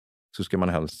innehåller, så ska man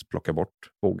helst plocka bort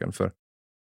vågen, för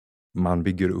man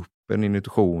bygger upp en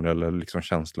intuition eller liksom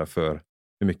känsla för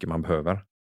hur mycket man behöver.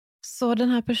 Så den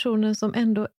här personen som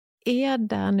ändå är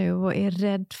där nu och är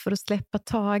rädd för att släppa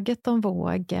taget om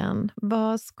vågen,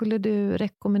 vad skulle du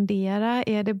rekommendera?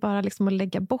 Är det bara liksom att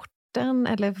lägga bort den,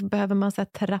 eller behöver man så här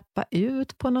trappa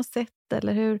ut på något sätt,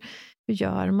 eller hur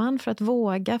gör man för att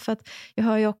våga? För att jag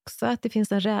hör ju också att det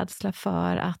finns en rädsla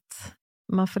för att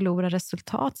man förlorar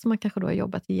resultat som man kanske då har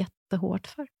jobbat jättehårt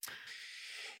för.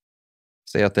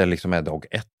 Säg att det liksom är dag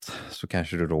 1, så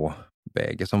kanske du då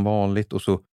väger som vanligt och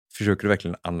så försöker du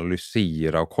verkligen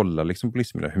analysera och kolla liksom på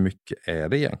livsmedel, hur mycket är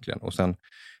det egentligen? Och sen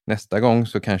nästa gång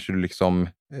så kanske du liksom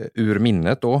ur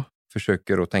minnet då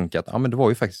försöker att tänka att men det var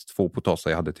ju faktiskt 2 potatisar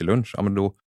jag hade till lunch. Ja, men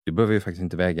då du behöver ju faktiskt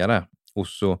inte väga det. Och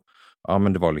så,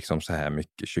 men det var liksom så här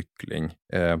mycket kyckling.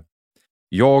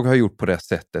 Jag har gjort på det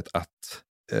sättet att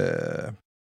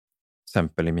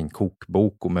exempel i min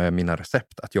kokbok och med mina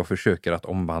recept, att jag försöker att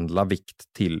omvandla vikt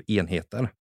till enheter.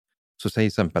 Så säg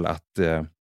exempel att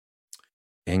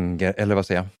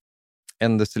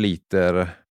en deciliter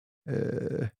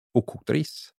okokt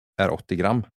ris är 80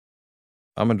 gram.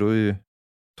 Ja, men då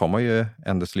tar man ju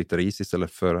en deciliter ris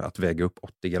istället för att väga upp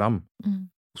 80 gram. Mm.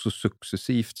 Och så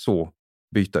successivt så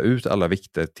byta ut alla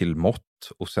vikter till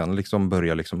mått och sen liksom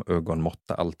börja liksom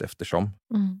ögonmåtta allt eftersom.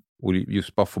 Mm. Och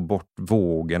just bara få bort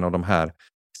vågen av de här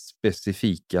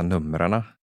specifika numren.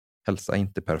 Hälsa är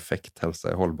inte perfekt,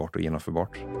 hälsa är hållbart och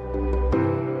genomförbart.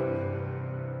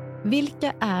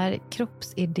 Vilka är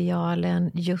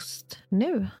kroppsidealen just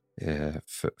nu?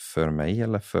 För mig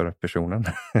eller för personen?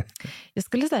 Jag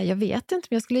skulle säga, jag vet inte,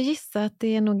 men jag skulle gissa att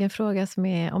det är nog en fråga som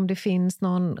är om det finns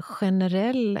någon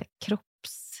generell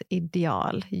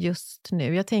kroppsideal just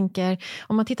nu. Jag tänker,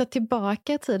 om man tittar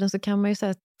tillbaka i tiden så kan man ju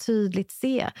säga tydligt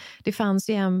se. Det fanns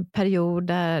ju en period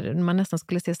där man nästan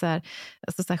skulle se så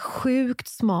här sjukt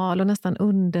smal och nästan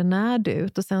undernärd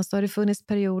ut. Och sen så har det funnits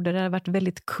perioder där det har varit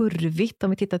väldigt kurvigt. Om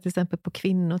vi tittar till exempel på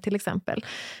kvinnor till exempel.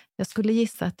 Jag skulle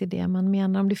gissa att det är det man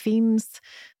menar. Om det finns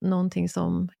någonting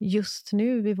som just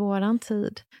nu i våran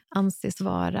tid anses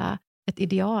vara ett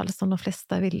ideal som de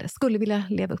flesta skulle vilja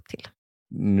leva upp till.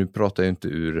 Nu pratar jag inte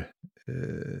ur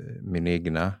min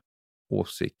egna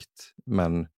åsikt.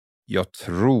 Men jag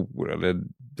tror, eller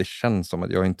det känns som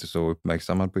att jag är inte så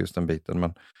uppmärksammad på just den biten,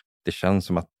 men det känns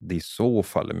som att det i så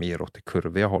fall är mer åt det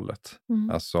kurviga hållet.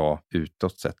 Alltså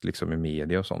utåt sett liksom i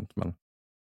media och sånt. Men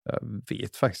jag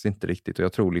vet faktiskt inte riktigt. Och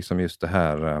jag tror liksom just det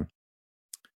här,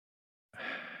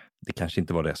 det kanske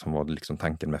inte var det som var liksom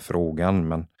tanken med frågan,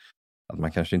 men att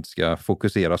man kanske inte ska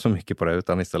fokusera så mycket på det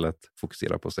utan istället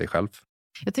fokusera på sig själv.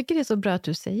 Jag tycker det är så bra att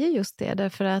du säger just det,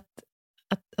 därför att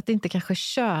inte kanske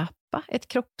köpa ett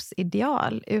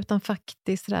kroppsideal utan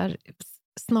faktiskt där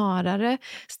snarare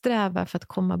sträva för att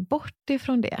komma bort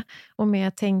ifrån det och mer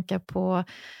tänka på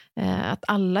att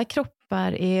alla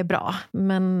kroppar är bra,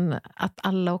 men att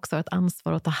alla också har ett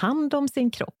ansvar att ta hand om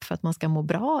sin kropp för att man ska må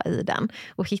bra i den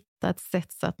och hitta ett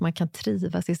sätt så att man kan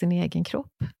trivas i sin egen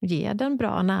kropp. Ge den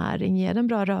bra näring, ge den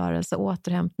bra rörelse och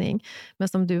återhämtning. Men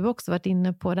som du också varit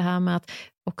inne på, det här med att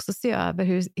också se över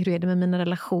hur är det med mina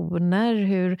relationer,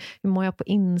 hur mår jag på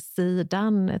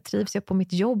insidan, trivs jag på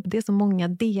mitt jobb? Det är så många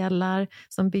delar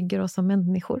som bygger oss som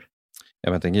människor.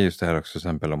 Jag tänker just det här också, till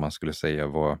exempel om man skulle säga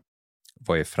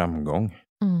vad är framgång?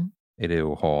 Är det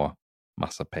att ha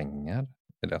massa pengar?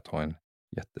 Är det att ha en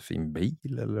jättefin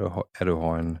bil? Eller är det att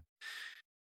ha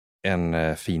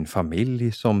en fin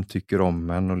familj som tycker om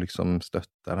en och liksom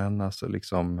stöttar en? Alltså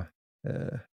liksom,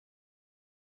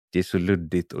 det är så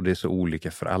luddigt och det är så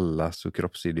olika för alla. Så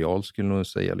kroppsideal skulle nog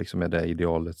säga liksom är det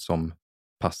idealet som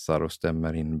passar och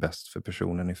stämmer in bäst för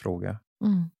personen i fråga.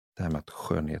 Det här med att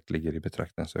skönhet ligger i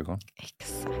betraktarens ögon.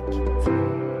 Exakt.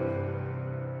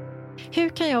 Hur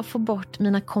kan jag få bort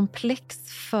mina komplex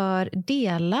för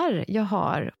delar jag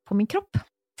har på min kropp?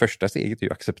 Första steget är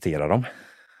ju att acceptera dem.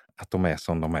 Att de är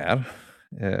som de är.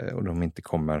 Och de inte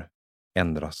kommer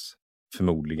ändras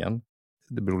förmodligen.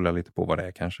 Det beror lite på vad det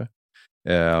är kanske.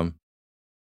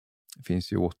 Det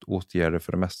finns ju åtgärder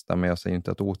för det mesta, men jag säger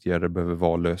inte att åtgärder behöver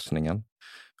vara lösningen.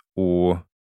 Och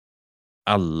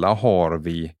alla har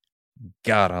vi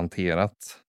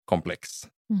garanterat komplex.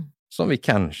 Som vi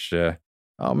kanske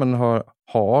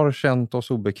har känt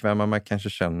oss obekväma med, kanske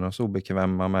känner oss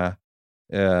obekväma med.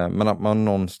 Men att man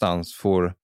någonstans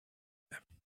får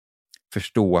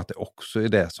förstå att det också är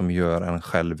det som gör en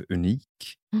själv unik.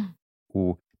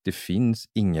 Och det finns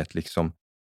inget liksom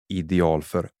ideal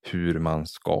för hur man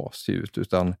ska se ut,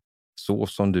 utan så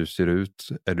som du ser ut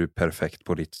är du perfekt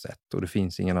på ditt sätt och det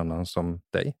finns ingen annan som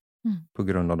dig på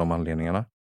grund av de anledningarna.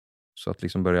 Så att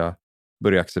liksom börja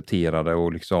acceptera det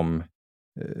och liksom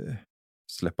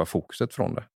släppa fokuset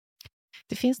från det.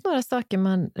 Det finns några saker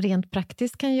man rent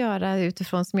praktiskt kan göra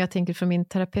utifrån, som jag tänker från min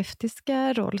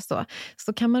terapeutiska roll,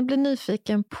 så kan man bli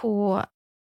nyfiken på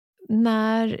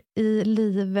när i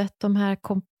livet de här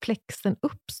komplexen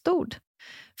uppstod.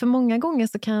 För många gånger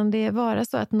så kan det vara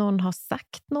så att någon har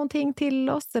sagt någonting till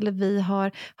oss, eller vi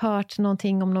har hört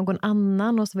någonting om någon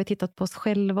annan och så har vi tittat på oss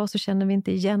själva och så känner vi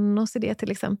inte igen oss i det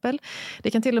till exempel.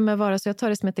 Det kan till och med vara så, jag tar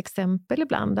det som ett exempel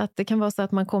ibland, att det kan vara så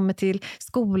att man kommer till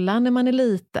skolan när man är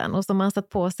liten och så har man satt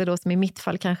på sig då, som i mitt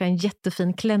fall kanske en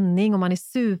jättefin klänning och man är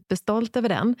superstolt över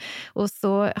den. Och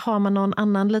så har man någon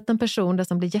annan liten person där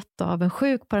som blir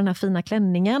jätteavundsjuk på den här fina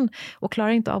klänningen och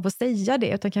klarar inte av att säga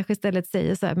det, utan kanske istället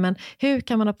säger så här: men hur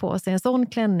kan man ha på sig en sån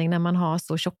klänning när man har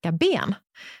så tjocka ben?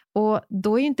 Och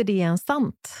då är ju inte det ens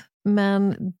sant.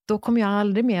 Men då kommer jag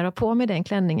aldrig mer ha på mig den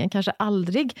klänningen. Kanske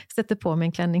aldrig sätter på mig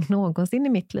en klänning någonsin i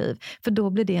mitt liv. För då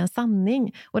blir det en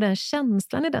sanning. Och den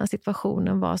känslan i den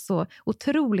situationen var så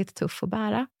otroligt tuff att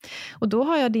bära. Och då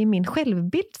har jag det i min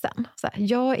självbild sen. Så här,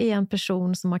 jag är en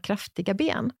person som har kraftiga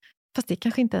ben. Fast det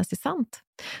kanske inte ens är sant.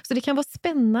 Så det kan vara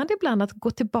spännande ibland att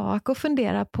gå tillbaka och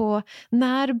fundera på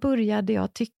när började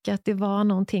jag tycka att det var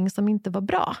någonting som inte var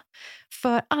bra.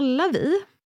 För alla vi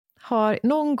har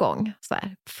någon gång så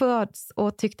här, föds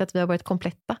och tyckt att vi har varit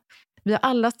kompletta. Vi har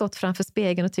alla stått framför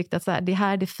spegeln och tyckt att så här, det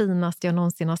här är det finaste jag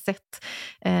någonsin har sett.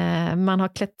 Man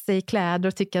har klätt sig i kläder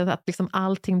och tycker att liksom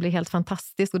allting blir helt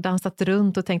fantastiskt och dansat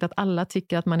runt och tänkt att alla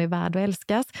tycker att man är värd att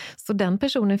älskas. Så den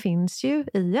personen finns ju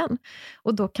i en.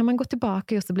 Och då kan man gå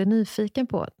tillbaka just och bli nyfiken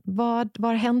på vad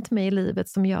har hänt mig i livet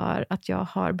som gör att jag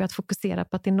har börjat fokusera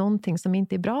på att det är någonting som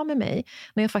inte är bra med mig.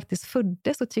 När jag faktiskt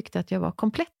föddes och tyckte att jag var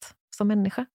komplett som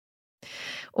människa.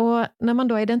 Och när man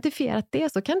då har identifierat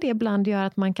det så kan det ibland göra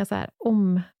att man kan så här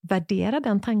omvärdera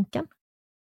den tanken.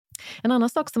 En annan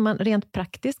sak som man rent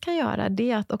praktiskt kan göra,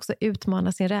 det är att också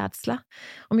utmana sin rädsla.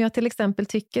 Om jag till exempel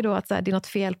tycker då att så här, det är något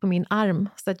fel på min arm,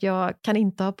 så att jag kan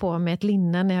inte ha på mig ett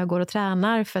linne när jag går och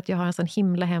tränar för att jag har en sån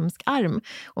himla hemsk arm,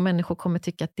 och människor kommer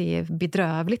tycka att det är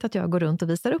bedrövligt att jag går runt och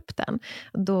visar upp den.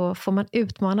 Då får man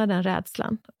utmana den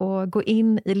rädslan och gå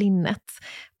in i linnet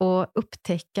och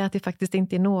upptäcka att det faktiskt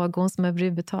inte är någon som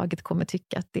överhuvudtaget kommer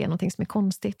tycka att det är någonting som är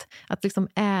konstigt. Att liksom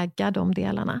äga de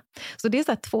delarna. Så det är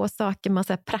så här 2 saker man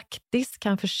så här praktiskt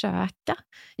kan försöka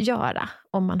göra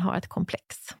om man har ett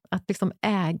komplex. Att liksom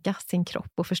äga sin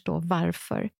kropp och förstå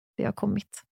varför det har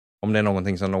kommit. Om det är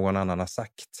någonting som någon annan har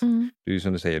sagt. Det är ju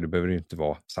som du säger, det behöver ju inte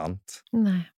vara sant.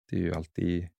 Nej. Det är ju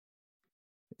alltid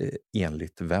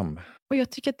enligt vem. Och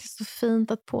jag tycker att det är så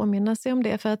fint att påminna sig om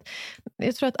det, för att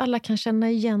jag tror att alla kan känna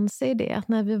igen sig i det, att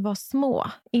när vi var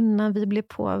små, innan vi blev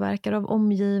påverkade av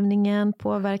omgivningen,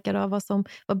 påverkade av vad som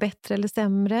var bättre eller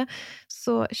sämre,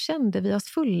 så kände vi oss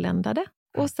fulländade.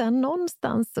 Och sen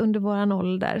någonstans under våran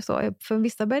ålder, så för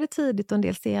vissa började tidigt och en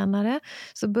del senare,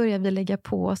 så börjar vi lägga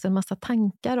på oss en massa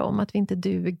tankar om att vi inte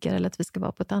duger eller att vi ska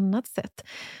vara på ett annat sätt.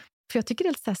 För jag tycker det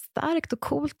är så starkt och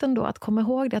coolt ändå att komma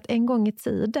ihåg det, att en gång i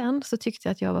tiden så tyckte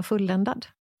jag att jag var fulländad.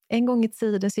 En gång i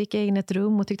tiden så gick jag in i ett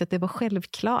rum och tyckte att det var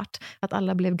självklart att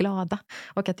alla blev glada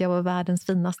och att jag var världens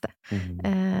finaste.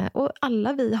 Och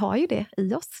alla vi har ju det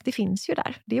i oss, det finns ju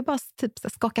där. Det är bara typ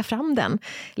att skaka fram den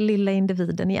lilla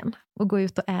individen igen och gå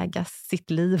ut och äga sitt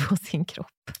liv och sin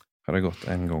kropp. Har det gått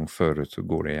en gång förut så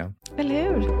går det igen. Eller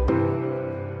hur?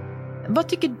 Vad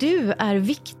tycker du är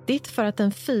viktigt för att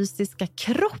den fysiska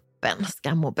kroppen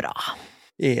ska må bra?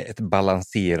 Är ett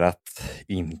balanserat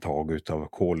intag utav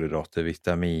kolhydrater,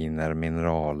 vitaminer,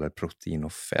 mineraler, protein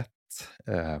och fett.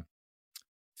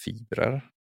 Fibrer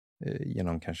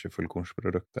genom kanske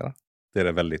fullkornsprodukter. Det är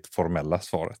det väldigt formella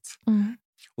svaret.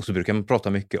 Och så brukar man prata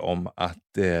mycket om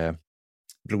att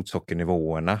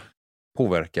blodsockernivåerna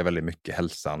påverkar väldigt mycket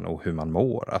hälsan och hur man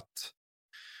mår. Att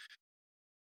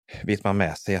vet man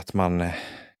med sig att man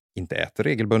inte äter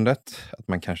regelbundet, att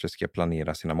man kanske ska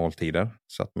planera sina måltider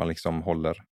så att man liksom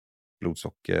håller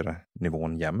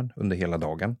blodsockernivån jämn under hela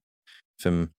dagen.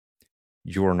 För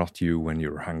you're not you when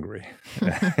you're hungry.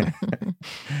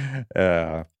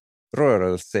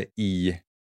 Rörelse i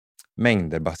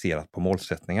mängder baserat på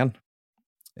målsättningen.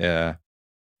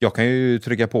 Jag kan ju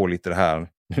trycka på lite det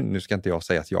här. Nu ska inte jag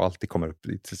säga att jag alltid kommer upp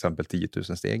i till exempel 10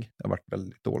 000 steg. Det har varit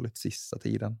väldigt dåligt sista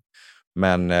tiden.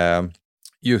 Men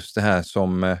just det här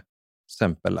som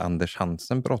exempel Anders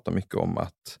Hansen pratar mycket om,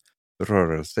 att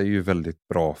rörelse är ju väldigt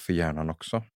bra för hjärnan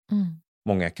också.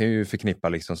 Många kan ju förknippa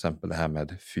liksom exempel det här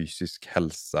med fysisk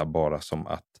hälsa bara som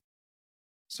att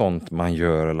sånt man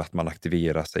gör eller att man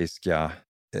aktiverar sig ska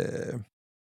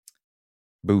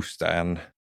boosta en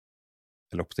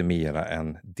eller optimera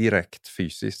en direkt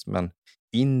fysiskt, men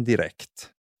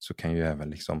indirekt så kan ju även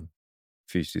liksom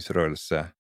fysisk rörelse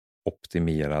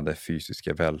optimera det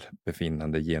fysiska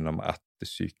välbefinnande genom att det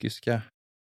psykiska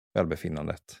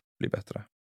välbefinnandet blir bättre.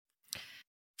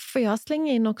 Får jag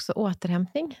slänga in också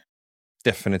återhämtning?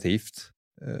 Definitivt.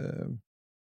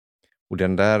 Och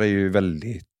den där är ju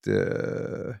väldigt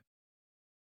det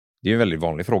är en väldigt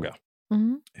vanlig fråga.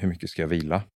 Hur mycket ska jag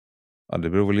vila? Ja, det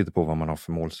beror väl lite på vad man har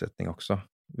för målsättning också.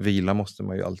 Vila måste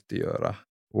man ju alltid göra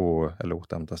eller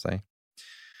återhämta sig.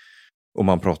 Och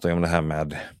man pratar ju om det här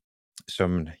med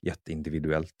sömn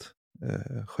jätteindividuellt.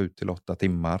 7-8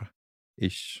 timmar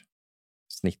ish.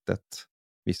 Snittet.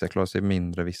 Vissa klarar sig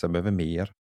mindre, vissa behöver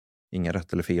mer. Inga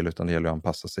rätt eller fel, utan det gäller att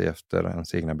anpassa sig efter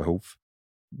ens egna behov.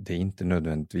 Det är inte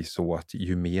nödvändigtvis så att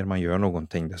ju mer man gör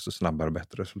någonting desto snabbare och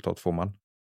bättre resultat får man.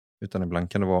 Utan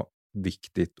ibland kan det vara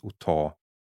viktigt att ta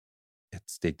ett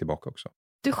steg tillbaka också.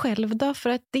 Du själv då, för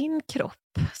att din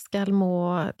kropp ska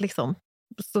må liksom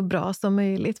så bra som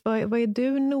möjligt. Vad är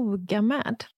du noga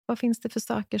med? Vad finns det för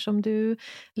saker som du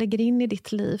lägger in i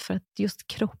ditt liv för att just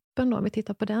kroppen då, om vi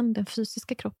tittar på den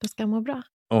fysiska kroppen ska må bra?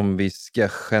 Om vi ska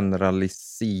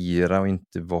generalisera och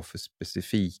inte vara för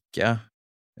specifika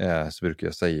så brukar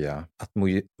jag säga att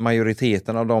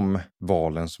majoriteten av de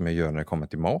valen som jag gör när det kommer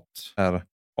till mat är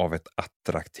av ett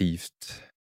attraktivt,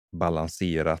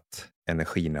 balanserat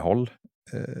energiinnehåll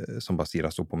som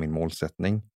baseras på min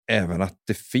målsättning. Även att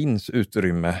det finns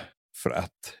utrymme för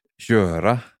att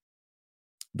göra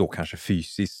då kanske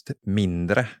fysiskt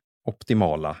mindre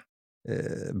optimala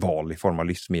val i form av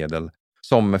livsmedel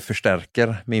som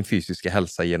förstärker min fysiska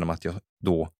hälsa genom att jag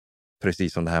då,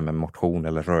 precis som det här med motion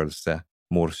eller rörelse,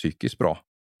 mår psykiskt bra.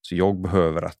 Så jag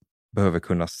behöver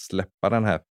kunna släppa den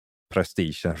här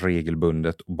prestigen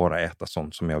regelbundet och bara äta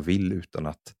sånt som jag vill utan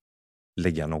att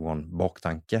lägga någon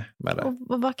baktanke med det.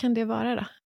 Och vad kan det vara då?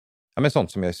 men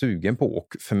sånt som jag är sugen på. Och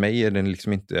för mig är det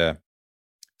liksom inte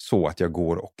så att jag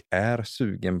går och är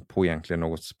sugen på egentligen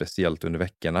något speciellt under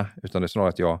veckorna. Utan det är snarare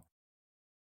att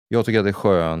jag tycker att det är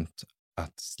skönt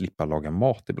att slippa laga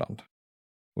mat ibland.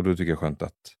 Och då tycker jag skönt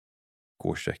att gå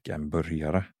och checka en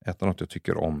burgare. Äta något jag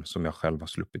tycker om som jag själv har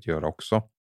sluppit göra också.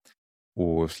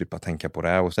 Och slippa tänka på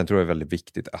det. Och sen tror jag det är väldigt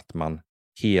viktigt att man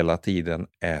hela tiden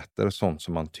äter sånt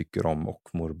som man tycker om och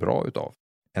mår bra utav.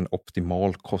 En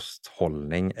optimal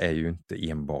kosthållning är ju inte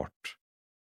enbart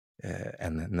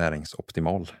en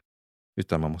näringsoptimal.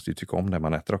 Utan man måste ju tycka om det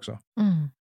man äter också.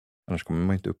 Annars kommer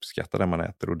man inte uppskatta det man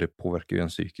äter. Och det påverkar ju en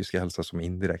psykiska hälsa som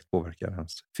indirekt påverkar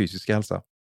ens fysiska hälsa.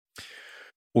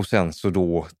 Och sen så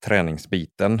då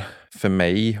träningsbiten för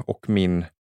mig och min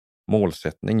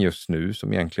målsättning just nu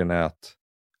som egentligen är att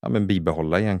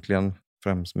bibehålla egentligen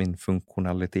främst min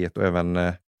funktionalitet och även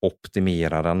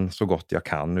optimera den så gott jag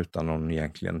kan utan någon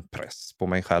egentligen press på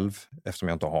mig själv eftersom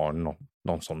jag inte har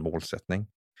någon sån målsättning.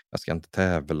 Jag ska inte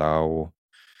tävla och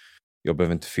jag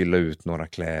behöver inte fylla ut några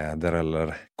kläder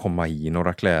eller komma i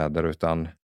några kläder utan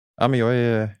jag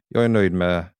är nöjd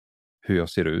med hur jag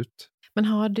ser ut. Men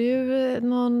har du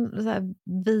någon så här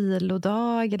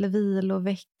vilodag eller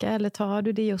vilovecka eller tar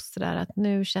du det just där att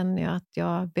nu känner jag att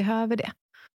jag behöver det?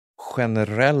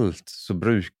 Generellt så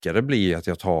brukar det bli att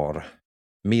jag tar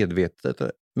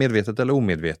medvetet eller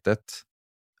omedvetet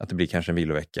att det blir kanske en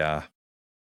vilovecka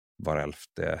var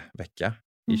 11:e vecka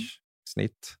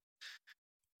snitt.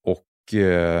 Och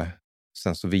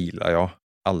sen så vilar jag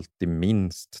alltid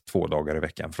minst 2 dagar i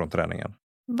veckan från träningen.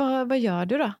 Vad gör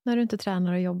du då när du inte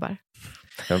tränar och jobbar?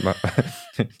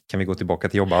 Kan vi gå tillbaka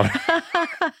till jobbar?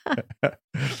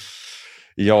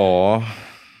 Ja,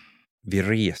 vi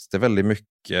reste väldigt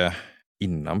mycket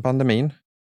innan pandemin.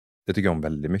 Det tycker jag om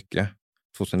väldigt mycket.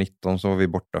 2019 så var vi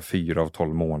borta 4 av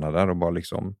 12 månader och bara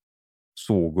liksom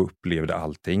såg och upplevde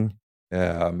allting.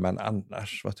 Men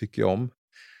annars, vad tycker jag om?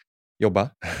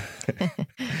 Jobba.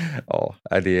 Ja,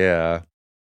 det är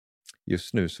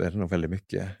just nu så är det nog väldigt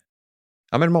mycket.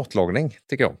 Ja, men matlagning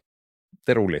tycker jag.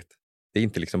 Det är roligt. Det är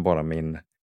inte liksom bara min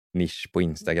nisch på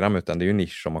Instagram utan det är ju en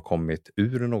nisch som har kommit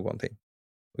ur någonting.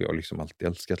 Och jag har liksom alltid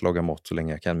älskat att laga mat så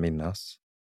länge jag kan minnas.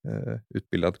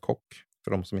 Utbildad kock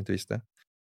för de som inte visste.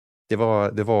 Det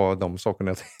var de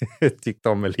sakerna jag tyckte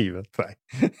om med livet. Nej.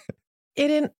 Är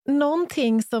det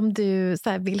någonting som du så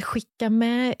här vill skicka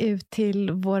med ut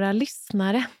till våra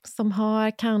lyssnare som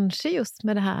har kanske just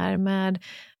med det här med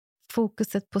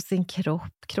fokuset på sin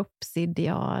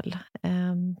kroppsideal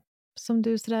som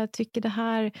du så där tycker det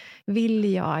här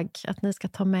vill jag att ni ska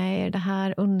ta med er, det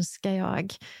här önskar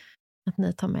jag att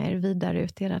ni tar med er vidare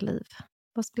ut i era liv.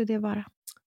 Vad skulle det vara?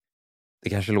 Det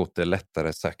kanske låter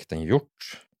lättare sagt än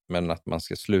gjort, men att man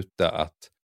ska sluta att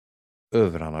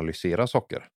överanalysera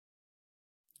saker.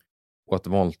 Och att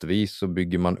vanligtvis så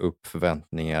bygger man upp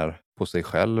förväntningar på sig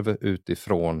själv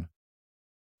utifrån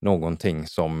någonting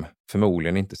som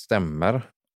förmodligen inte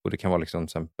stämmer. Och det kan vara liksom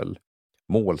till exempel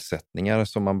målsättningar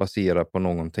som man baserar på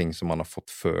någonting som man har fått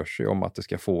för sig om att det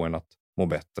ska få en att må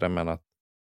bättre, men att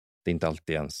det inte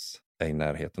alltid ens är i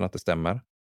närheten att det stämmer.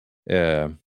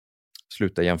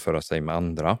 Sluta jämföra sig med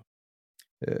andra.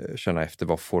 Känna efter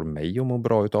vad får mig att må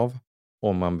bra utav.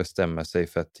 Om man bestämmer sig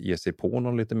för att ge sig på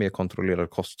någon lite mer kontrollerad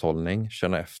kosthållning,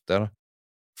 känna efter.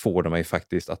 Får det mig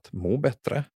faktiskt att må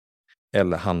bättre?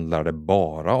 Eller handlar det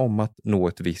bara om att nå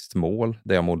ett visst mål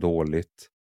där jag mår dåligt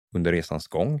under resans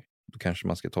gång? Då kanske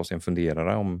man ska ta sig en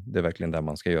funderare om det är verkligen det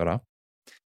man ska göra.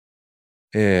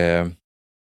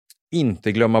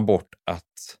 Inte glömma bort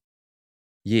att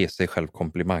ge sig själv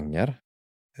komplimanger.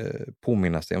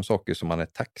 Påminna sig om saker som man är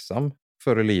tacksam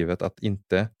för i livet. Att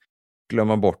inte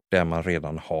glömma bort det man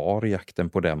redan har i jakten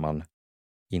på det man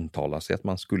intalar sig att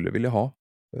man skulle vilja ha.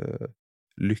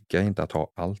 Lycka är inte att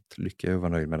ha allt. Lycka är att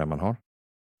vara nöjd med det man har.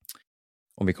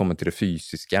 Om vi kommer till det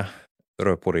fysiska.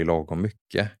 Rör på dig lagom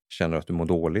mycket. Känner att du mår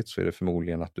dåligt så är det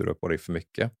förmodligen att du rör på dig för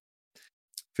mycket.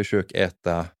 Försök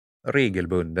äta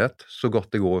regelbundet så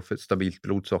gott det går för ett stabilt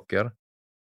blodsocker.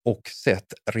 Och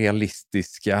sätt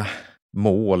realistiska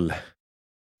mål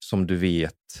som du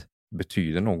vet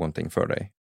betyder någonting för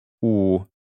dig. Och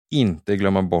inte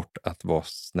glömma bort att vara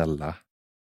snälla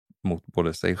mot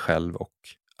både sig själv och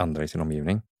andra i sin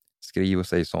omgivning. Skriv och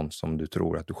säg sånt som du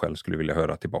tror att du själv skulle vilja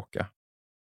höra tillbaka.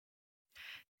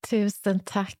 Tusen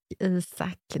tack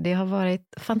Isak. Det har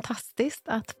varit fantastiskt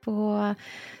att få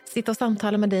sitta och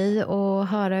samtala med dig och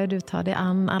höra hur du tar dig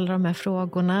an alla de här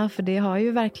frågorna. För det har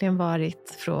ju verkligen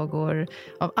varit frågor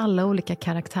av alla olika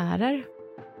karaktärer.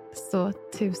 Så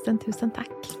tusen tack.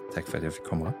 Tack för att jag fick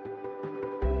komma.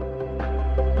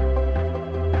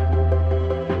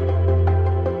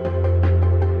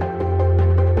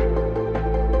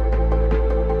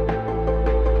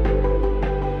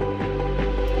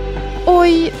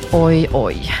 Oj, oj,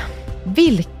 oj.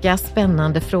 Vilka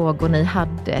spännande frågor ni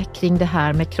hade kring det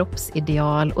här med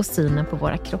kroppsideal och synen på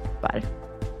våra kroppar.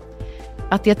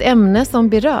 Att det är ett ämne som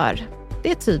berör,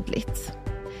 det är tydligt.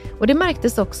 Och det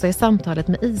märktes också i samtalet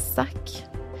med Isak.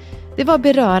 Det var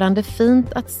berörande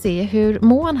fint att se hur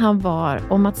mån han var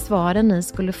om att svaren ni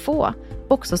skulle få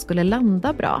också skulle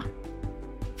landa bra.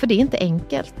 För det är inte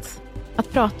enkelt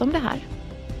att prata om det här.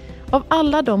 Av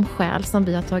alla de skäl som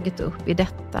vi har tagit upp i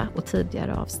detta och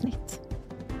tidigare avsnitt.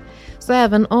 Så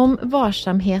även om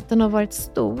varsamheten har varit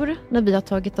stor när vi har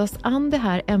tagit oss an det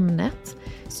här ämnet,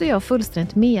 så är jag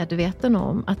fullständigt medveten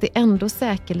om att det ändå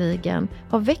säkerligen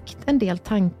har väckt en del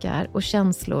tankar och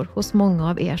känslor hos många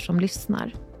av er som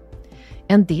lyssnar.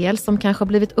 En del som kanske har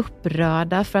blivit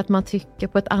upprörda för att man tycker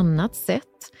på ett annat sätt,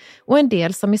 och en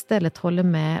del som istället håller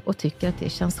med och tycker att det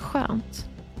känns skönt.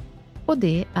 Och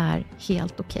det är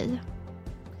helt okej.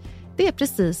 Det är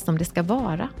precis som det ska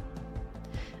vara.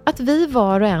 Att vi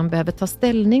var och en behöver ta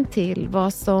ställning till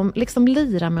vad som liksom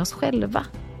lirar med oss själva.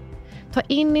 Ta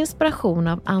in inspiration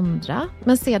av andra,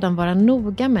 men sedan vara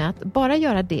noga med att bara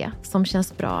göra det som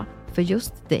känns bra för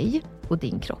just dig och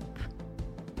din kropp.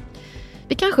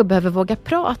 Vi kanske behöver våga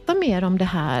prata mer om det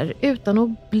här utan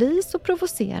att bli så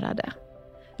provocerade.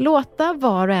 Låta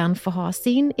var och en få ha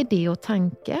sin idé och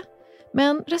tanke,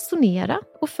 men resonera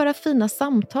och föra fina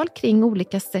samtal kring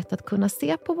olika sätt att kunna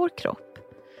se på vår kropp.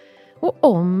 Och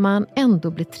om man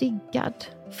ändå blir triggad,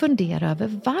 fundera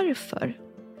över varför.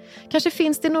 Kanske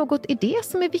finns det något i det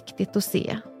som är viktigt att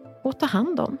se och ta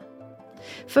hand om.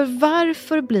 För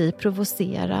varför bli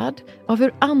provocerad av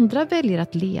hur andra väljer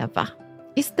att leva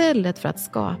istället för att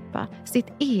skapa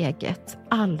sitt eget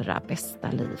allra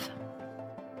bästa liv?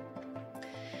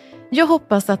 Jag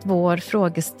hoppas att vår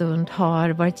frågestund har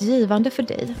varit givande för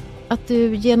dig. Att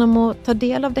du genom att ta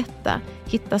del av detta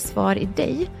hittar svar i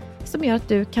dig som gör att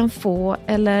du kan få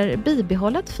eller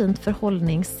bibehålla ett fint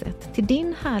förhållningssätt till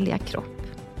din härliga kropp.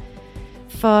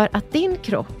 För att din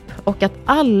kropp och att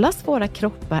allas våra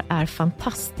kroppar är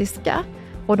fantastiska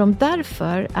och de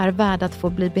därför är värda att få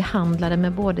bli behandlade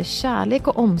med både kärlek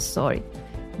och omsorg.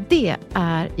 Det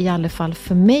är i alla fall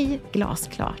för mig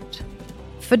glasklart.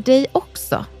 För dig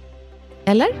också,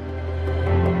 eller?